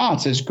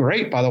response is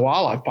great by the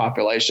wildlife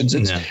populations.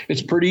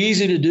 It's pretty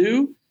easy to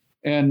do,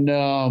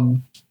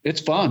 and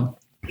it's fun.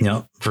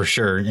 Yeah, for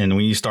sure. And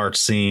when you start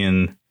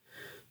seeing,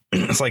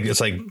 it's like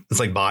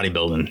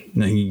bodybuilding.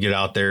 You get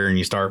out there and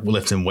you start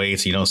lifting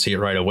weights. You don't see it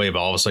right away, but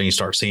all of a sudden you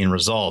start seeing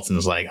results, and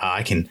it's like,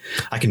 I can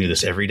do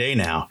this every day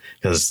now,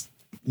 because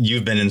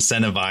you've been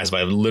incentivized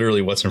by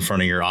literally what's in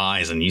front of your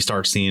eyes, and you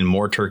start seeing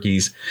more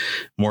turkeys,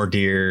 more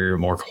deer,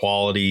 more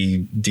quality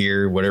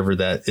deer, whatever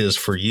that is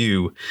for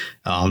you.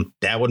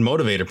 That would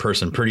motivate a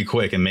person pretty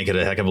quick and make it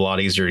a heck of a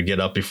lot easier to get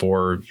up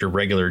before your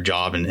regular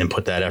job and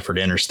put that effort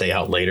in, or stay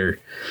out later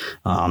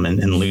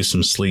and lose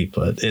some sleep.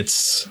 But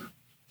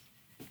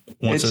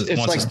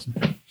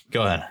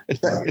go ahead.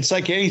 It's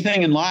like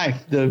anything in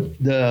life.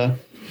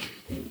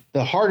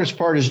 The hardest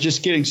part is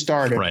just getting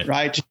started,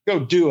 right? Just go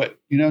do it.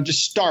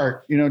 Just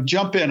start.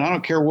 Jump in. I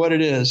don't care what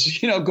it is.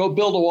 Go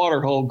build a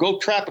water hole. Go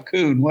trap a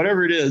coon.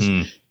 Whatever it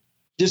is,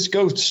 just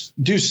go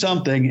do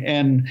something,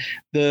 and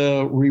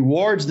the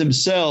rewards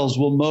themselves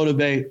will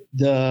motivate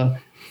the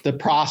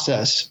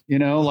process.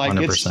 Like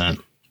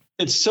 100%.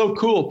 It's so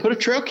cool. Put a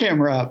trail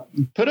camera up.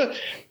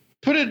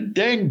 Put a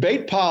dang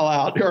bait pile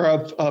out, or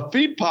a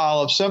feed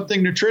pile of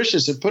something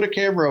nutritious, and put a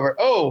camera over.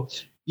 Oh,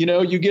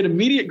 you get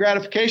immediate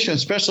gratification,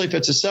 especially if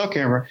it's a cell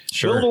camera.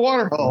 Sure. Build a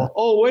water hole.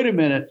 Oh, wait a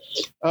minute.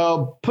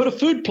 Put a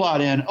food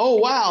plot in. Oh,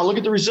 wow. Look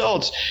at the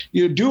results.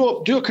 You do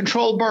a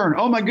controlled burn.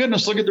 Oh my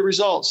goodness. Look at the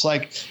results.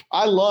 Like,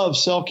 I love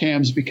cell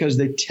cams because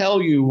they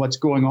tell you what's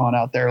going on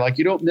out there. Like,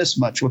 you don't miss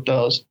much with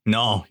those.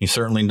 No, you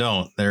certainly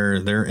don't.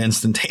 They're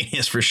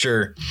instantaneous for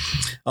sure.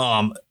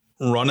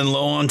 Running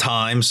low on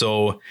time.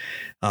 So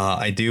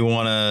I do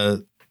want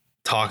to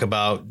talk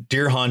about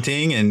deer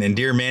hunting and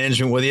deer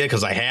management with you,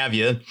 because I have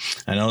you.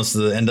 I know it's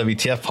the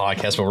NWTF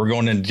podcast, but we're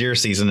going into deer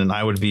season, and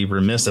I would be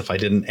remiss if I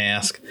didn't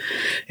ask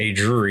a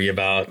Drury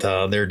about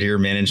their deer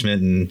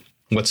management and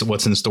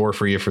what's in store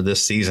for you for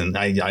this season.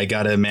 I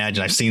got to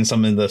imagine, I've seen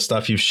some of the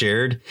stuff you've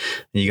shared.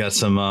 You got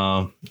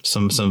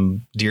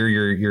some deer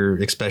you're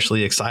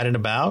especially excited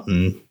about,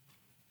 and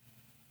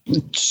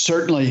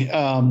certainly,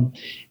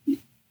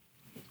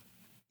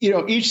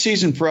 each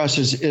season for us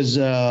is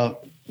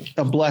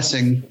a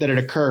blessing that it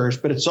occurs,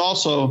 but it's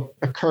also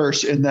a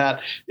curse in that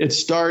it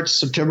starts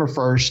September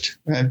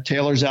 1st.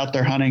 Taylor's out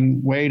there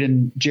hunting. Wade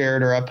and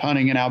Jared are up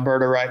hunting in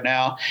Alberta right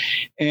now.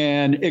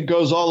 And it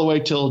goes all the way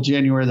till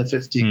January the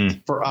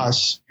 15th for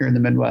us here in the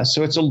Midwest.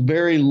 So it's a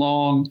very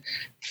long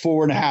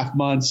 4.5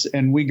 months,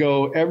 and we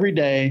go every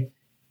day,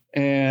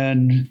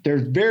 and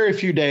there's very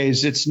few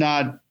days. It's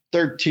not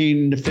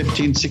 13 to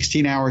 15,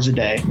 16 hours a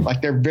day.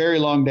 Like, they're very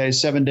long days,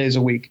 7 days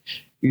a week.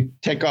 You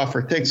take off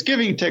for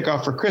Thanksgiving, you take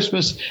off for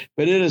Christmas,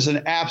 but it is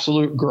an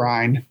absolute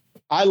grind.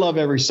 I love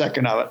every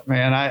second of it,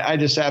 man. I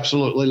just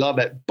absolutely love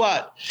it.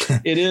 But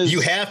it is. You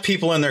have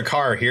people in their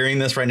car hearing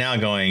this right now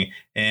going,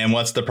 and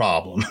what's the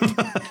problem?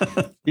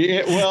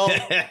 Yeah, well,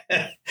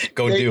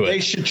 do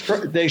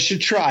it. They should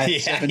try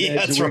it 7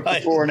 days a week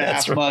for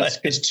 4.5 months,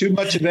 because too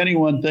much of any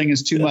one thing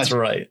is too much. That's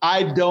right.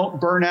 I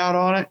don't burn out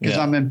on it because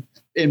I'm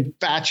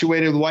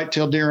infatuated with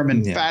white-tailed deer. I'm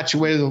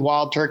infatuated with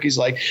wild turkeys.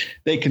 Like,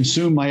 they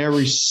consume my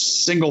every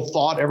single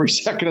thought every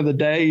second of the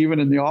day, even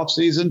in the off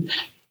season.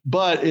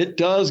 But it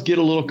does get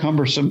a little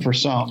cumbersome for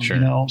some,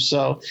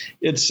 so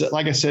it's,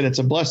 like I said, it's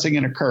a blessing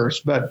and a curse,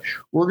 but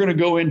we're going to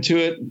go into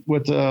it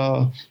with,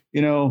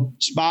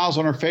 smiles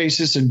on our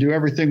faces and do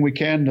everything we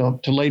can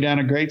to lay down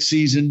a great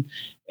season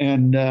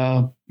and,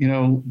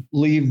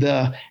 leave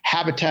the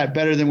habitat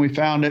better than we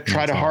found it,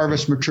 try to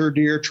harvest mature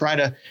deer, try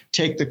to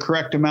take the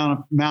correct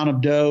amount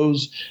of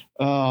does.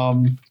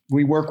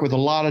 We work with a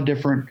lot of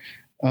different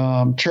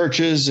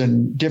churches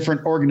and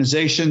different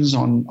organizations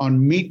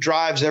on meat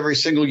drives every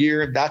single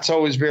year. That's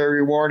always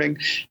very rewarding.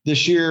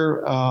 This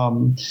year,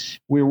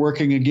 we're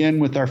working again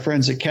with our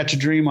friends at Catch a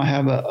Dream. I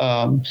have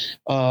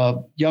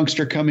a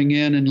youngster coming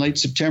in late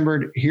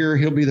September here.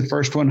 He'll be the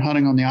first one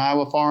hunting on the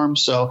Iowa farm.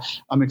 So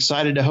I'm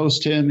excited to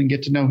host him and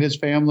get to know his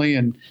family,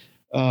 and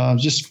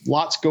just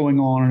lots going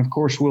on. And of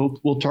course,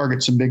 we'll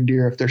target some big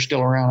deer if they're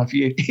still around,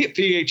 if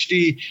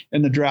EHD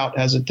and the drought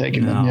hasn't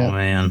taken them yet. Oh,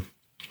 man.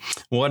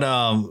 What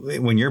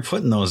when you're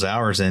putting those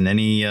hours in,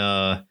 any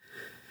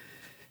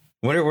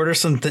what are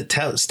some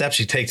steps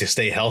you take to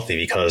stay healthy?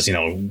 Because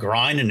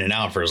grinding it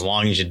out for as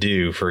long as you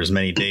do for as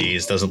many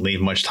days doesn't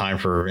leave much time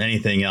for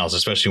anything else,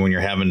 especially when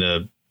you're having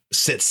to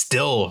sit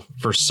still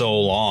for so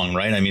long,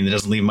 right? I mean, it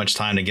doesn't leave much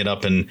time to get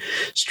up and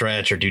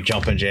stretch or do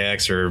jumping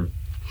jacks or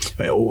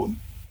the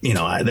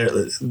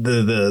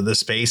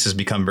space has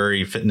become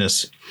very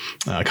fitness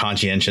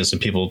conscientious and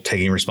people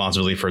taking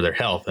responsibility for their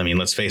health. I mean,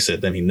 let's face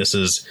it. I mean, this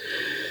is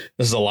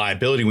a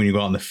liability when you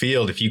go out in the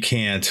field. If you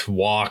can't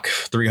walk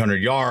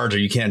 300 yards or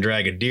you can't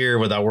drag a deer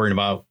without worrying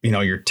about,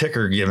 your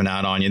ticker giving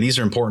out on you, these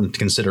are important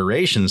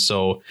considerations.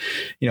 So,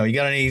 you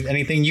got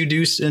anything you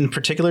do in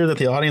particular that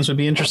the audience would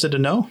be interested to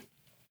know?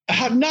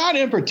 Not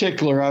in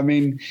particular. I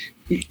mean,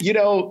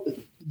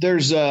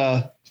 there's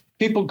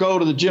people go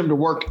to the gym to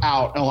work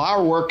out. Now,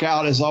 our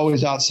workout is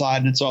always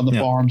outside and it's on the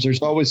farms.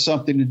 There's always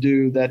something to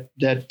do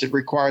that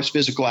requires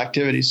physical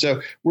activity.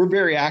 So we're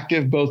very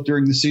active both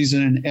during the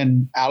season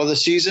and out of the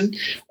season.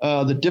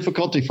 The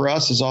difficulty for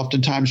us is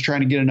oftentimes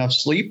trying to get enough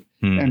sleep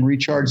and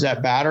recharge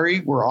that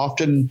battery.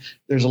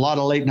 There's a lot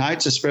of late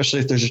nights,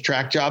 especially if there's a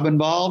track job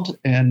involved,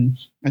 and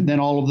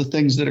then all of the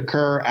things that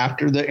occur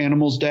after the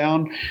animal's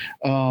down.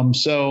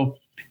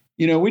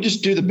 We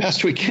just do the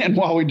best we can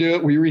while we do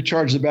it. We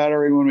recharge the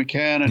battery when we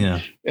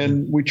can,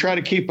 and we try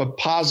to keep a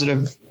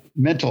positive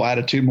mental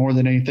attitude more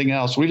than anything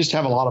else. We just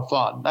have a lot of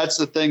fun. That's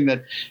the thing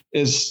that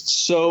is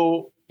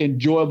so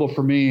enjoyable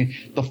for me.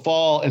 The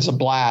fall is a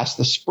blast.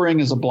 The spring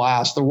is a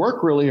blast. The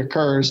work really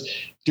occurs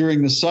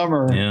during the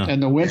summer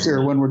and the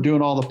winter when we're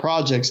doing all the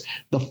projects.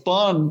 The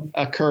fun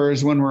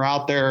occurs when we're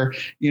out there,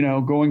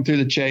 going through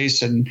the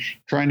chase and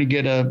trying to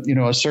get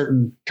a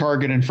certain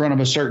target in front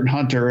of a certain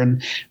hunter.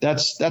 And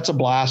that's a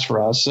blast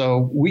for us.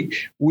 So we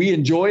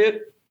enjoy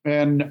it.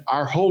 And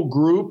our whole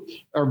group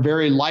are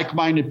very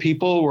like-minded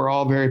people. We're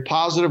all very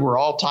positive. We're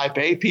all type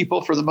A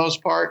people for the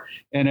most part.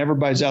 And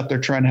everybody's out there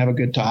trying to have a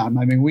good time.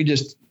 I mean, we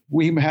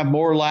have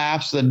more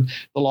laughs than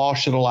the law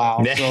should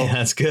allow. Yeah, so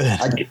that's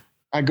good.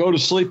 I go to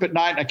sleep at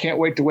night and I can't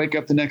wait to wake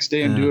up the next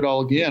day and do it all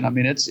again. I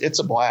mean, it's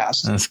a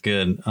blast. That's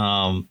good.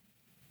 We're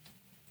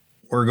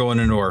going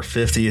into our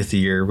 50th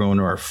year. We're going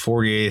to our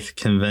 48th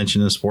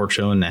convention and sports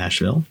show in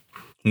Nashville.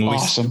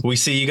 Awesome. We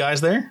see you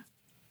guys there?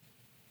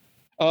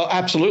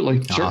 Absolutely.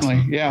 Awesome.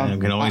 Certainly. Yeah. You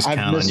can always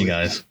count on you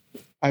guys.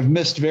 I've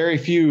missed very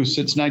few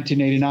since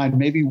 1989,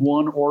 maybe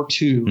one or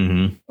two.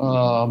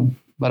 Mm-hmm.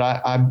 But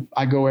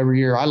I go every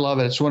year. I love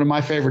it. It's one of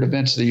my favorite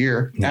events of the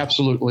year. Yeah.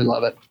 Absolutely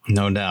love it.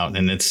 No doubt.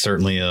 And it's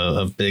certainly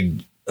a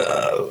big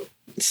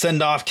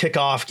send off, kick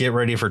off, get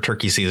ready for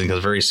turkey season,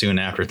 because very soon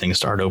after things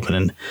start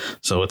opening.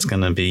 So it's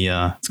going to be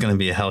a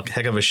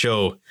heck of a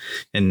show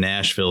in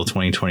Nashville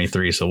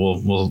 2023. So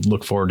we'll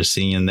look forward to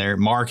seeing you there.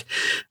 Mark,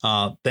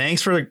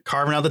 thanks for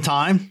carving out the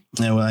time.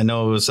 And I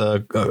know it was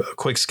a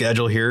quick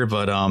schedule here,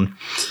 but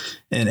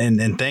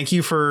and thank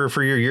you for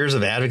your years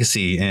of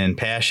advocacy and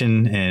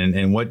passion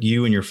and what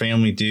you and your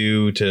family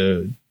do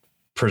to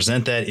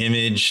present that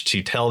image,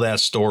 to tell that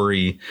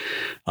story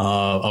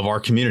of our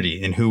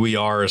community and who we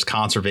are as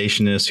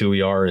conservationists, who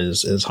we are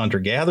as hunter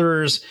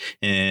gatherers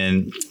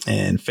and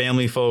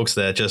family folks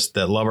that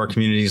love our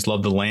communities,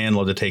 love the land,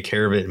 love to take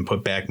care of it and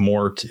put back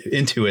more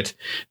into it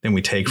than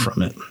we take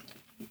from it.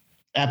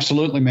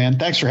 Absolutely, man.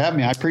 Thanks for having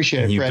me. I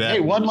appreciate it, You Fred. bet. Hey,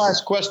 one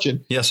last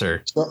question. Yes,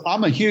 sir. So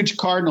I'm a huge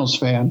Cardinals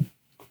fan.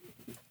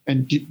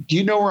 And do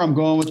you know where I'm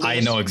going with this? I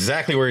know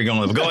exactly where you're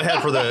going with it. Go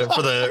ahead for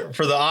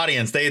the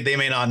audience. They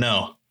may not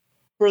know.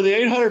 For the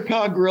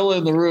 800-pound gorilla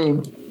in the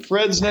room,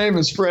 Fred's name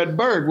is Fred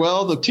Bird.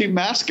 Well, the team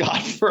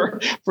mascot for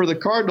the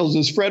Cardinals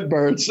is Fred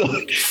Bird. So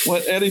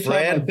anytime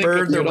Fred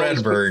Bird, the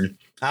Redbird.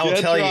 I will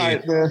tell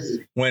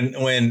you,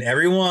 when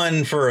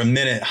everyone for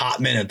a hot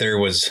minute there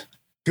was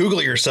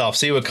Google yourself,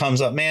 see what comes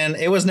up. Man,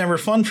 it was never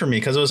fun for me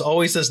because it was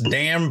always this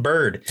damn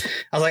bird.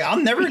 I was like,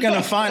 I'm never going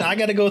to find, I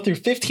got to go through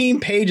 15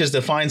 pages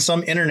to find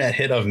some internet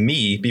hit of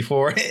me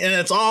before, and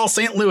it's all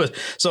St. Louis.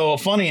 So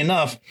funny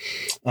enough,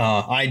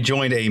 I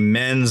joined a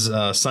men's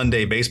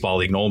Sunday baseball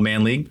league, an old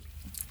man league.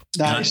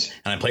 Nice.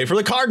 And I played for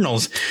the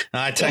Cardinals.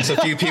 And I text a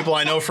few people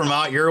I know from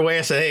out your way.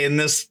 I said, hey, in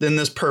this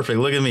perfect.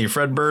 Look at me,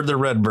 Fred Bird, the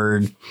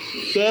Redbird.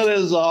 That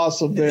is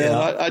awesome, man.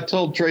 Yeah. I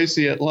told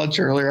Tracy at lunch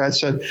earlier, I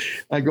said,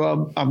 I'm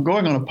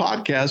going on a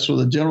podcast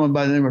with a gentleman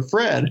by the name of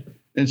Fred.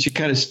 And she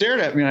kind of stared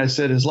at me and I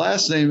said, his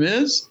last name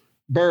is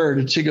Bird.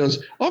 And she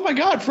goes, oh my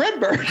God, Fred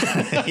Bird.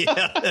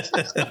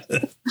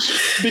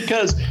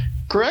 Because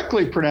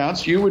correctly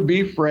pronounced, you would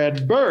be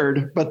Fred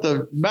Bird, but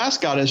the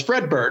mascot is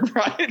Fred Bird,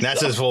 right?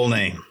 That's his full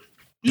name.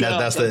 Yeah,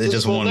 that's his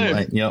just full one. name.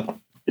 Right? Yep.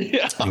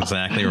 Yeah.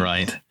 Exactly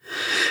right.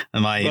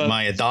 And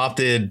my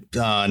adopted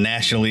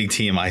National League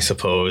team, I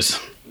suppose.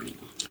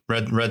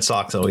 Red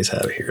Sox always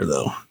have it here,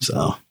 though.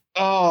 So.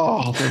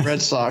 Oh, the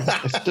Red Sox.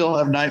 I still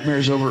have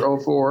nightmares over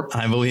 04.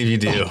 I believe you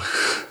do.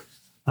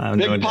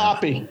 Big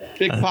Poppy.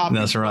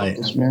 That's right.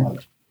 Man.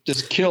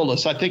 Just killed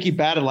us. I think he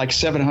batted like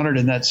 700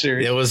 in that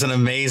series. It was an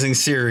amazing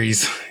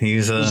series. It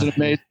was an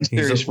amazing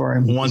series for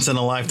him. Once in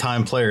a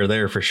lifetime player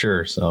there for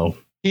sure. So.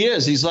 He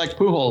is. He's like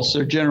Pujols.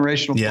 They're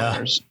generational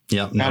players.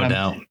 Yep, no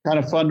doubt. Kind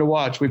of fun to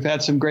watch. We've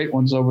had some great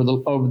ones over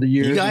the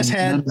years. You guys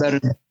had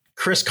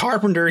Chris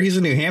Carpenter. He's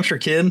a New Hampshire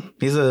kid.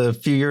 He's a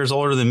few years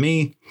older than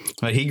me,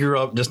 but he grew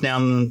up just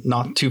down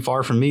not too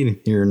far from me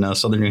here in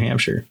southern New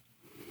Hampshire.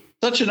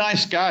 Such a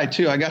nice guy,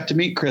 too. I got to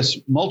meet Chris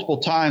multiple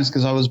times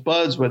because I was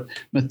buds with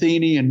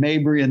Matheny and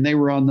Mabry, and they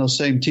were on those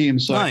same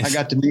teams. So nice. I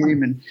got to meet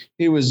him, and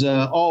he was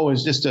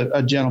always just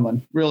a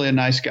gentleman, really a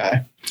nice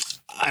guy.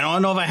 I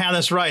don't know if I have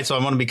this right, so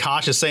I want to be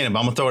cautious saying it, but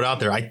I'm going to throw it out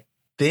there. I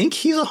think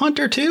he's a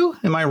hunter, too.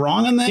 Am I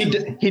wrong on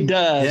that? He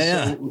does.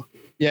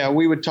 Yeah. So,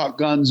 we would talk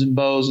guns and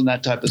bows and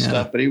that type of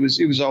stuff, but he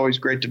was always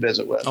great to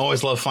visit with.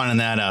 Always love finding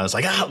that out. It's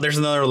like, there's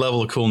another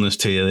level of coolness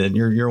to you.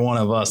 You're one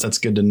of us. That's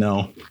good to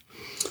know.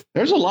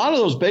 There's a lot of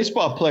those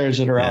baseball players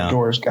that are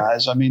outdoors,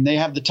 guys. I mean, they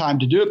have the time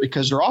to do it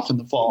because they're off in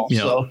the fall.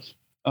 Yep. So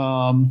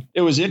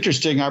it was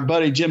interesting. Our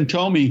buddy Jim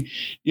Thome,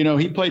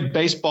 he played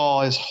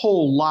baseball his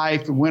whole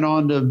life and went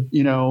on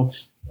to,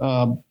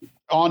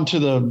 onto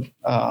the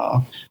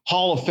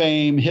Hall of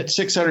Fame, hit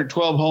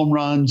 612 home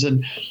runs.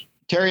 And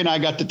Terry and I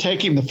got to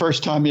take him the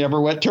first time he ever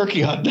went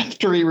turkey hunting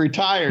after he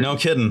retired. No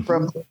kidding.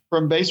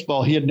 From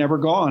baseball. He had never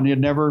gone. He had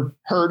never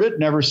heard it,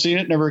 never seen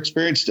it, never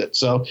experienced it.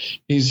 So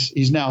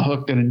he's now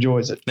hooked and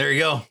enjoys it. There you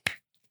go.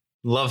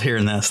 Love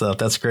hearing that stuff.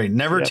 That's great.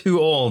 Never too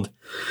old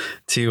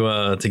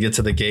to get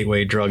to the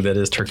gateway drug that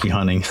is turkey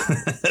hunting.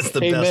 That's the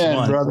best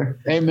one. Brother.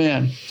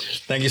 Amen.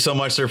 Thank you so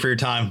much, sir, for your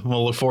time.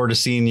 We'll look forward to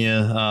seeing you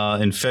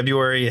in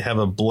February. Have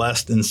a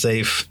blessed and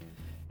safe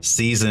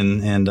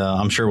season, and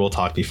I'm sure we'll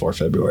talk before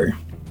February.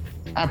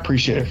 I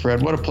appreciate it,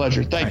 Fred. What a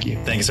pleasure. Thank you.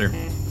 Thank you, sir.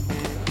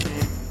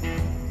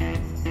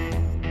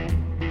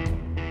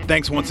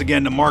 Thanks once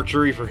again to Mark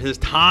Drury for his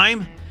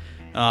time,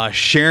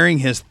 sharing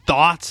his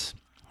thoughts,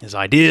 his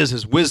ideas,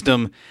 his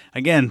wisdom.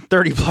 Again,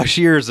 30 plus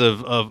years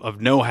of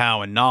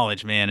know-how and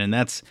knowledge, man. And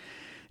that's,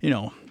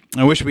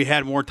 I wish we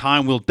had more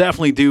time. We'll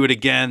definitely do it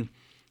again.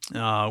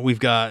 We've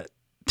got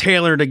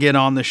Taylor to get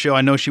on the show.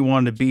 I know she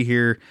wanted to be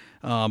here,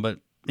 but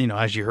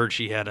as you heard,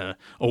 she had a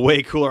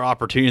way cooler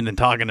opportunity than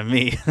talking to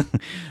me.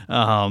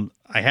 I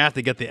have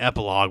to get the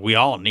epilogue. We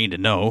all need to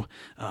know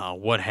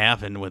what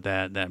happened with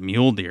that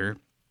mule deer.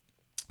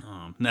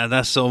 Now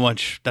that's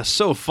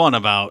so fun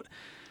about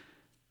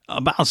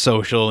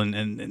social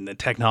and the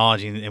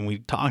technology, and we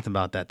talked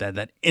about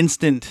that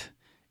instant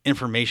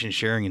information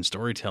sharing and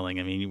storytelling.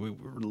 I mean,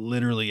 we're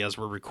literally, as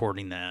we're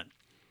recording that,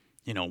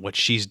 what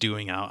she's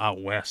doing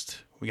out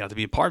west, we got to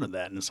be a part of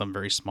that in some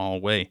very small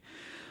way.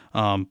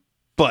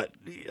 But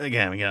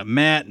again, we got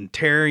Matt and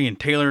Terry and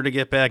Taylor to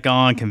get back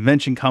on.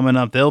 Convention coming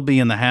up, they'll be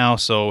in the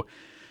house. So,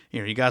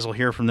 you guys will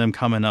hear from them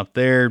coming up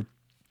there. And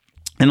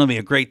it'll be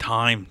a great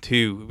time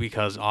too,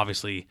 because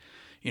obviously,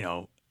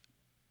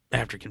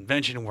 after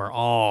convention, we're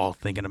all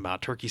thinking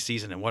about turkey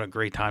season, and what a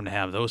great time to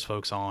have those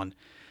folks on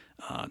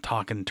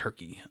talking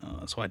turkey.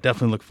 So I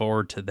definitely look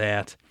forward to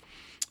that.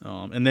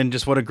 And then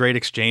just what a great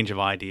exchange of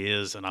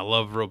ideas. And I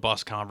love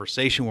robust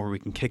conversation where we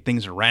can kick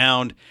things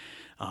around.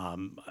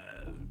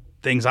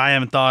 Things I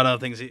haven't thought of,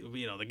 things,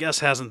 the guest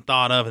hasn't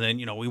thought of. And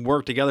then, we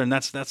work together. And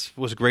that's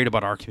what's great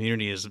about our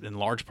community is in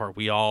large part,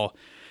 we all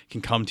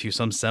can come to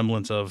some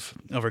semblance of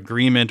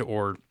agreement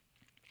or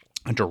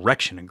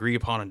agree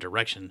upon a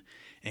direction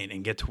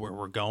and get to where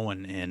we're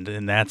going.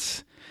 And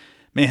that's,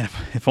 man,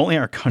 if only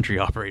our country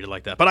operated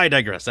like that. But I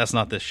digress. That's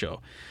not this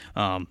show.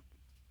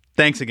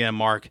 Thanks again,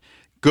 Mark.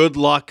 Good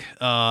luck,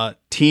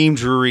 Team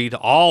Drury, to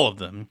all of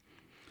them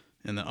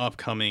in the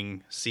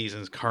upcoming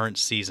seasons, current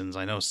seasons.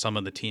 I know some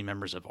of the team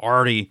members have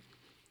already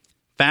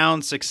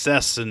found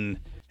success in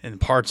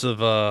parts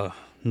of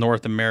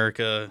North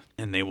America,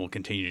 and they will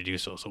continue to do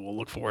so. So we'll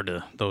look forward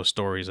to those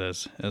stories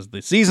as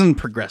the season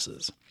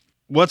progresses.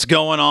 What's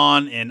going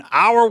on in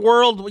our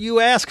world, you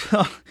ask?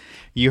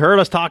 You heard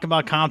us talk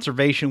about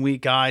Conservation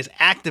Week, guys.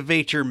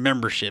 Activate your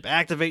membership.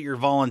 Activate your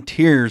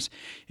volunteers.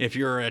 If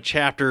you're a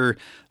chapter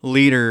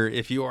leader,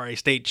 if you are a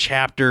state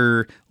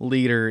chapter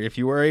leader, if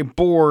you are a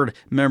board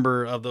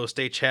member of those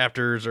state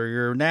chapters, or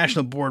you're a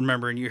national board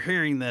member and you're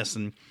hearing this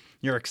and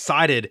you're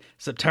excited,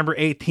 September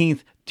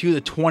 18th to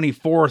the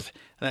 24th,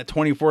 that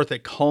 24th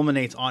that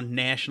culminates on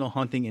National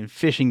Hunting and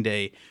Fishing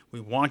Day. We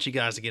want you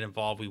guys to get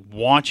involved. We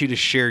want you to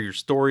share your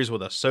stories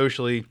with us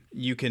socially.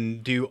 You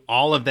can do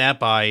all of that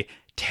by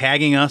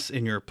tagging us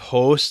in your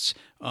posts,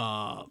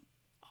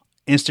 Instagram,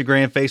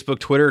 Facebook,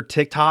 Twitter,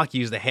 TikTok.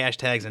 Use the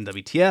hashtags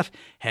NWTF,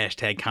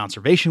 hashtag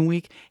Conservation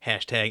Week,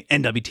 hashtag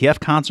NWTF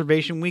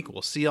Conservation Week.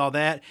 We'll see all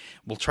that.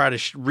 We'll try to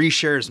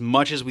reshare as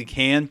much as we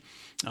can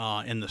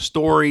in the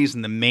stories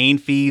and the main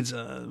feeds.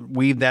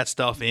 Weave that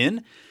stuff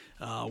in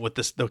with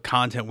the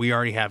content we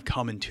already have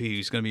coming to you.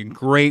 It's going to be a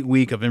great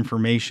week of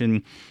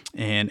information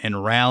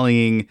and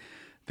rallying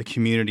the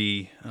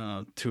community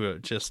to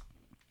just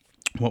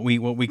what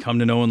we come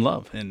to know and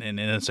love. And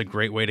it's a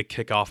great way to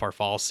kick off our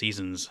fall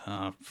seasons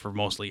for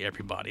mostly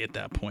everybody at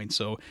that point.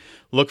 So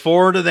look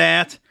forward to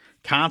that.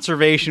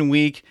 Conservation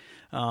Week.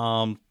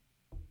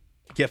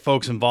 Get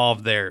folks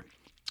involved there.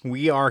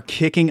 We are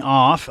kicking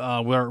off,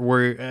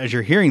 we're as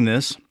you're hearing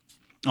this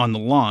on the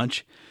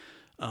launch,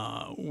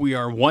 we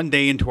are one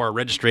day into our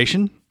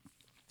registration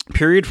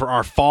period for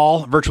our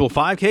fall virtual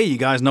 5K. You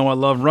guys know I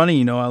love running.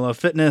 You know I love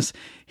fitness.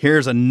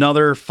 Here's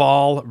another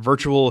fall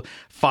virtual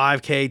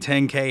 5K,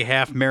 10K,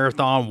 half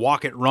marathon.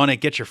 Walk it, run it,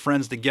 get your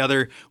friends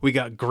together. We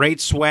got great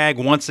swag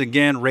once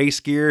again, race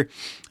gear.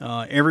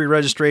 Every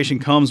registration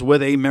comes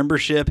with a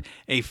membership,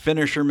 a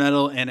finisher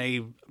medal, and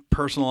a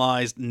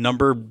personalized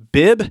number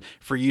bib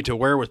for you to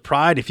wear with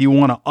pride. If you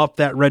want to up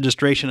that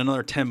registration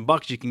another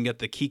 $10, you can get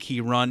the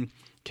Kiki Run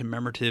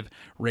commemorative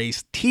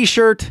race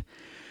t-shirt.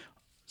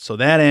 So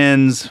that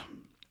ends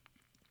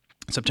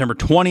September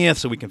 20th,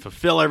 so we can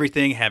fulfill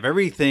everything, have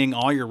everything,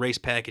 all your race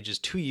packages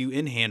to you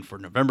in hand for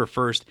November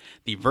 1st.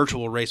 The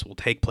virtual race will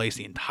take place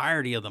the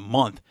entirety of the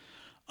month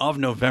of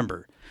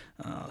November.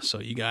 So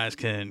you guys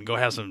can go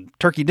have some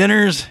turkey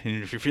dinners,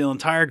 and if you're feeling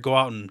tired, go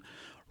out and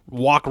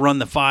run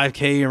the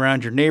 5K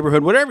around your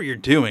neighborhood. Whatever you're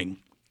doing,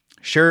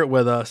 share it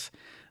with us,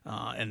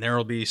 and there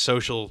will be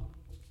social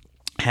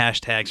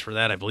hashtags for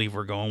that. I believe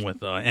we're going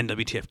with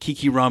NWTF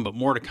Kiki Run, but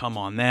more to come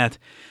on that.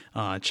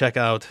 Check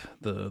out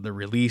the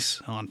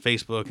release on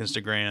Facebook,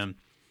 Instagram,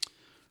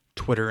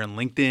 Twitter, and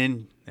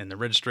LinkedIn, and the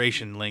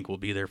registration link will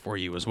be there for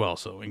you as well.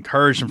 So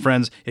encourage some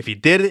friends. If you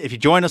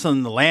joined us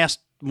on the last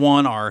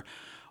one, our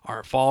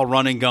fall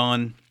run and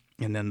gun,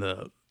 and then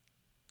the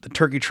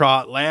turkey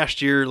trot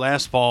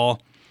last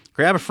fall,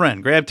 grab a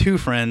friend, grab two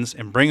friends,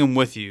 and bring them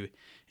with you.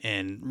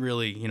 And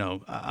really,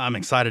 I'm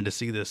excited to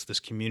see this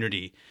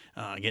community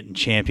getting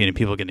championed and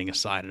people getting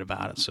excited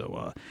about it.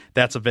 So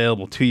that's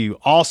available to you.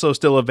 Also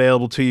still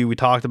available to you, we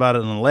talked about it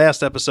in the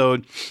last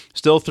episode,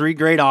 still 3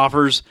 great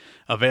offers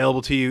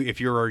available to you if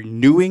you're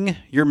renewing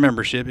your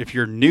membership. If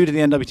you're new to the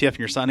NWTF and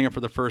you're signing up for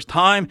the first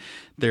time,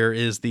 there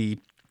is the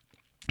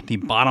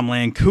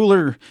Bottomland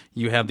cooler,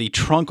 you have the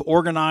trunk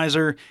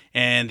organizer,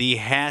 and the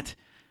hat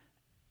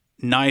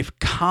knife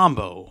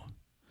combo.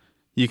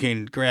 You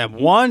can grab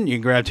one, you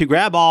can grab two,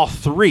 grab all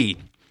 3.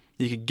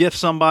 You could gift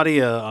somebody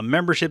a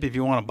membership if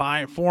you want to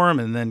buy it for them,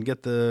 and then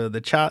get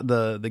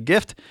the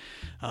gift.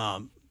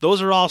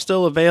 Those are all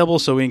still available,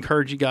 so we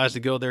encourage you guys to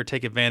go there,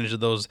 take advantage of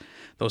those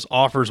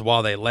offers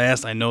while they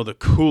last. I know the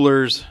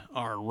coolers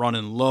are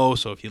running low,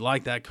 so if you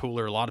like that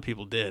cooler, a lot of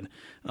people did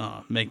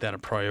make that a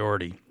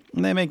priority.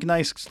 And they make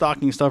nice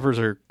stocking stuffers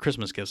or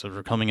Christmas gifts as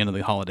we're coming into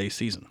the holiday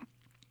season.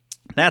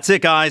 That's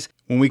it, guys.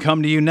 When we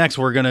come to you next,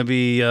 we're going to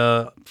be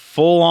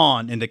full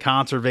on into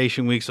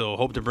Conservation Week, so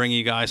hope to bring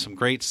you guys some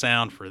great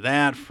sound for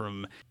that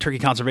from turkey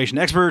conservation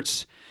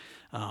experts,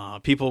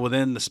 people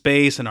within the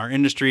space and our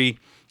industry,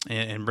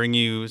 and bring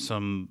you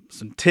some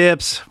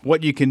tips,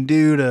 what you can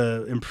do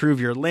to improve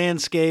your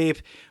landscape,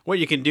 what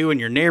you can do in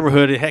your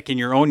neighborhood, heck, in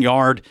your own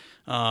yard,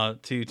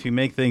 to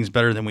make things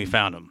better than we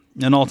found them.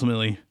 And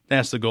ultimately,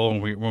 that's the goal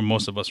where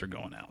most of us are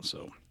going out.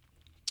 So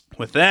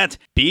with that,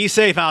 be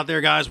safe out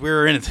there, guys.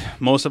 We're in it.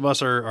 Most of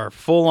us are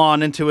full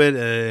on into it.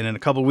 And in a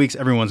couple of weeks,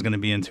 everyone's going to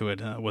be into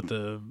it with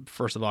the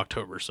 1st of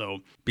October. So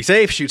be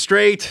safe, shoot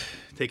straight,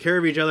 take care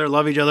of each other,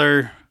 love each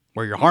other,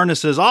 wear your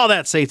harnesses, all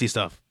that safety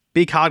stuff.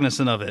 Be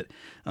cognizant of it.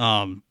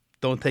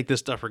 Don't take this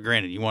stuff for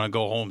granted. You want to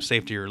go home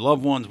safe to your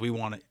loved ones. We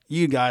want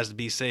you guys to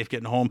be safe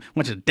getting home. I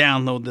want you to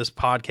download this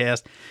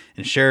podcast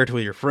and share it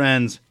with your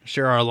friends.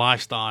 Share our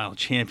lifestyle,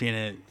 champion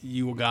it.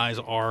 You guys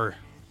are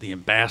the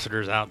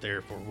ambassadors out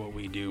there for what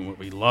we do and what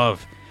we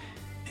love,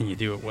 and you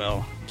do it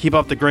well. Keep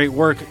up the great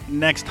work.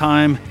 Next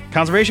time,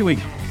 Conservation Week.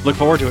 Look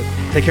forward to it.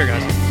 Take care,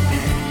 guys.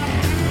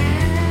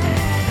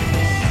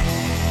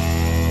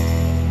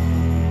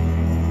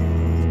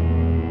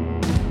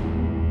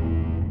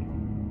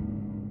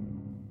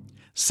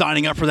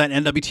 Signing up for that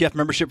NWTF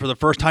membership for the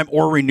first time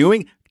or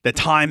renewing, the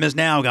time is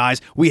now,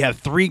 guys. We have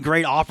 3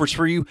 great offers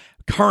for you.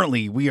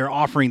 Currently, we are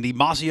offering the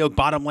Mossy Oak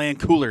Bottomland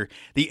Cooler,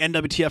 the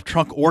NWTF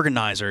Trunk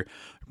Organizer.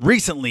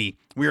 Recently,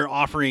 we are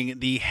offering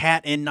the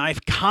Hat and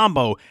Knife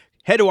Combo.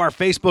 Head to our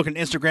Facebook and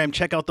Instagram.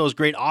 Check out those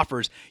great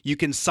offers. You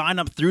can sign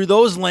up through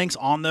those links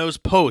on those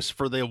posts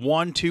for the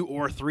 1, 2,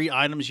 or 3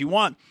 items you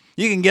want.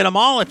 You can get them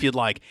all if you'd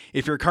like.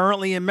 If you're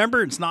currently a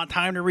member, it's not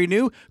time to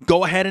renew,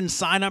 go ahead and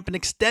sign up and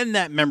extend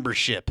that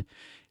membership.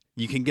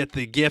 You can get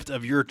the gift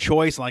of your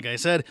choice. Like I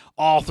said,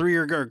 all 3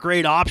 are a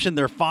great option.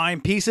 They're fine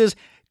pieces.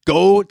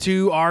 Go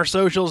to our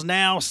socials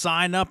now.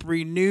 Sign up,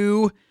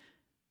 renew,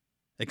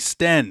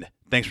 extend.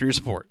 Thanks for your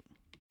support.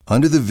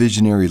 Under the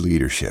visionary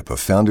leadership of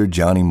founder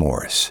Johnny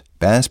Morris,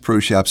 Bass Pro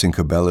Shops and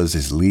Cabela's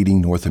is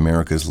leading North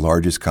America's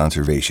largest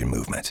conservation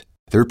movement.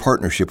 Their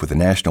partnership with the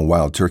National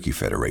Wild Turkey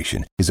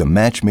Federation is a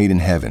match made in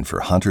heaven for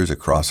hunters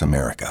across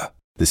America.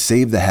 The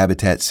Save the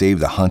Habitat, Save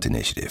the Hunt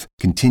initiative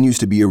continues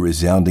to be a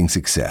resounding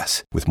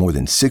success, with more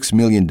than $6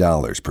 million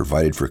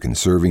provided for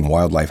conserving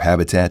wildlife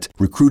habitat,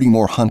 recruiting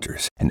more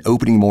hunters, and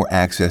opening more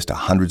access to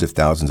hundreds of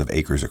thousands of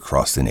acres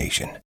across the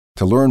nation.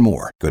 To learn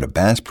more, go to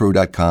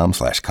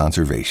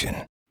basspro.com/conservation.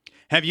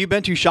 Have you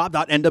been to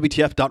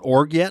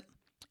shop.nwtf.org yet?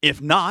 If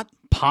not,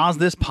 pause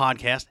this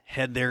podcast,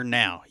 head there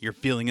now. You're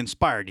feeling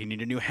inspired. You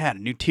need a new hat, a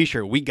new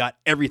t-shirt. We got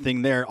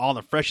everything there, all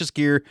the freshest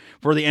gear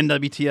for the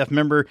NWTF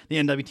member, the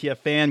NWTF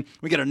fan.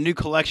 We got a new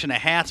collection of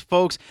hats,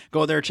 folks.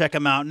 Go there, check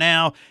them out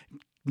now.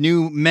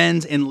 New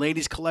men's and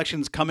ladies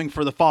collections coming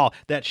for the fall.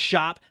 That's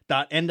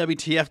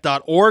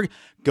shop.nwtf.org.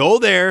 Go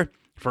there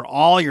for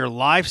all your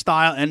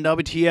lifestyle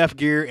NWTF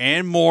gear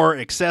and more,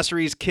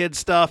 accessories, kids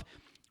stuff.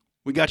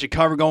 We got you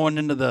covered going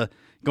into the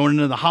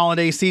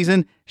holiday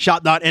season.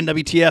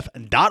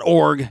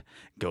 Shop.nwtf.org.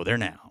 Go there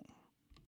now.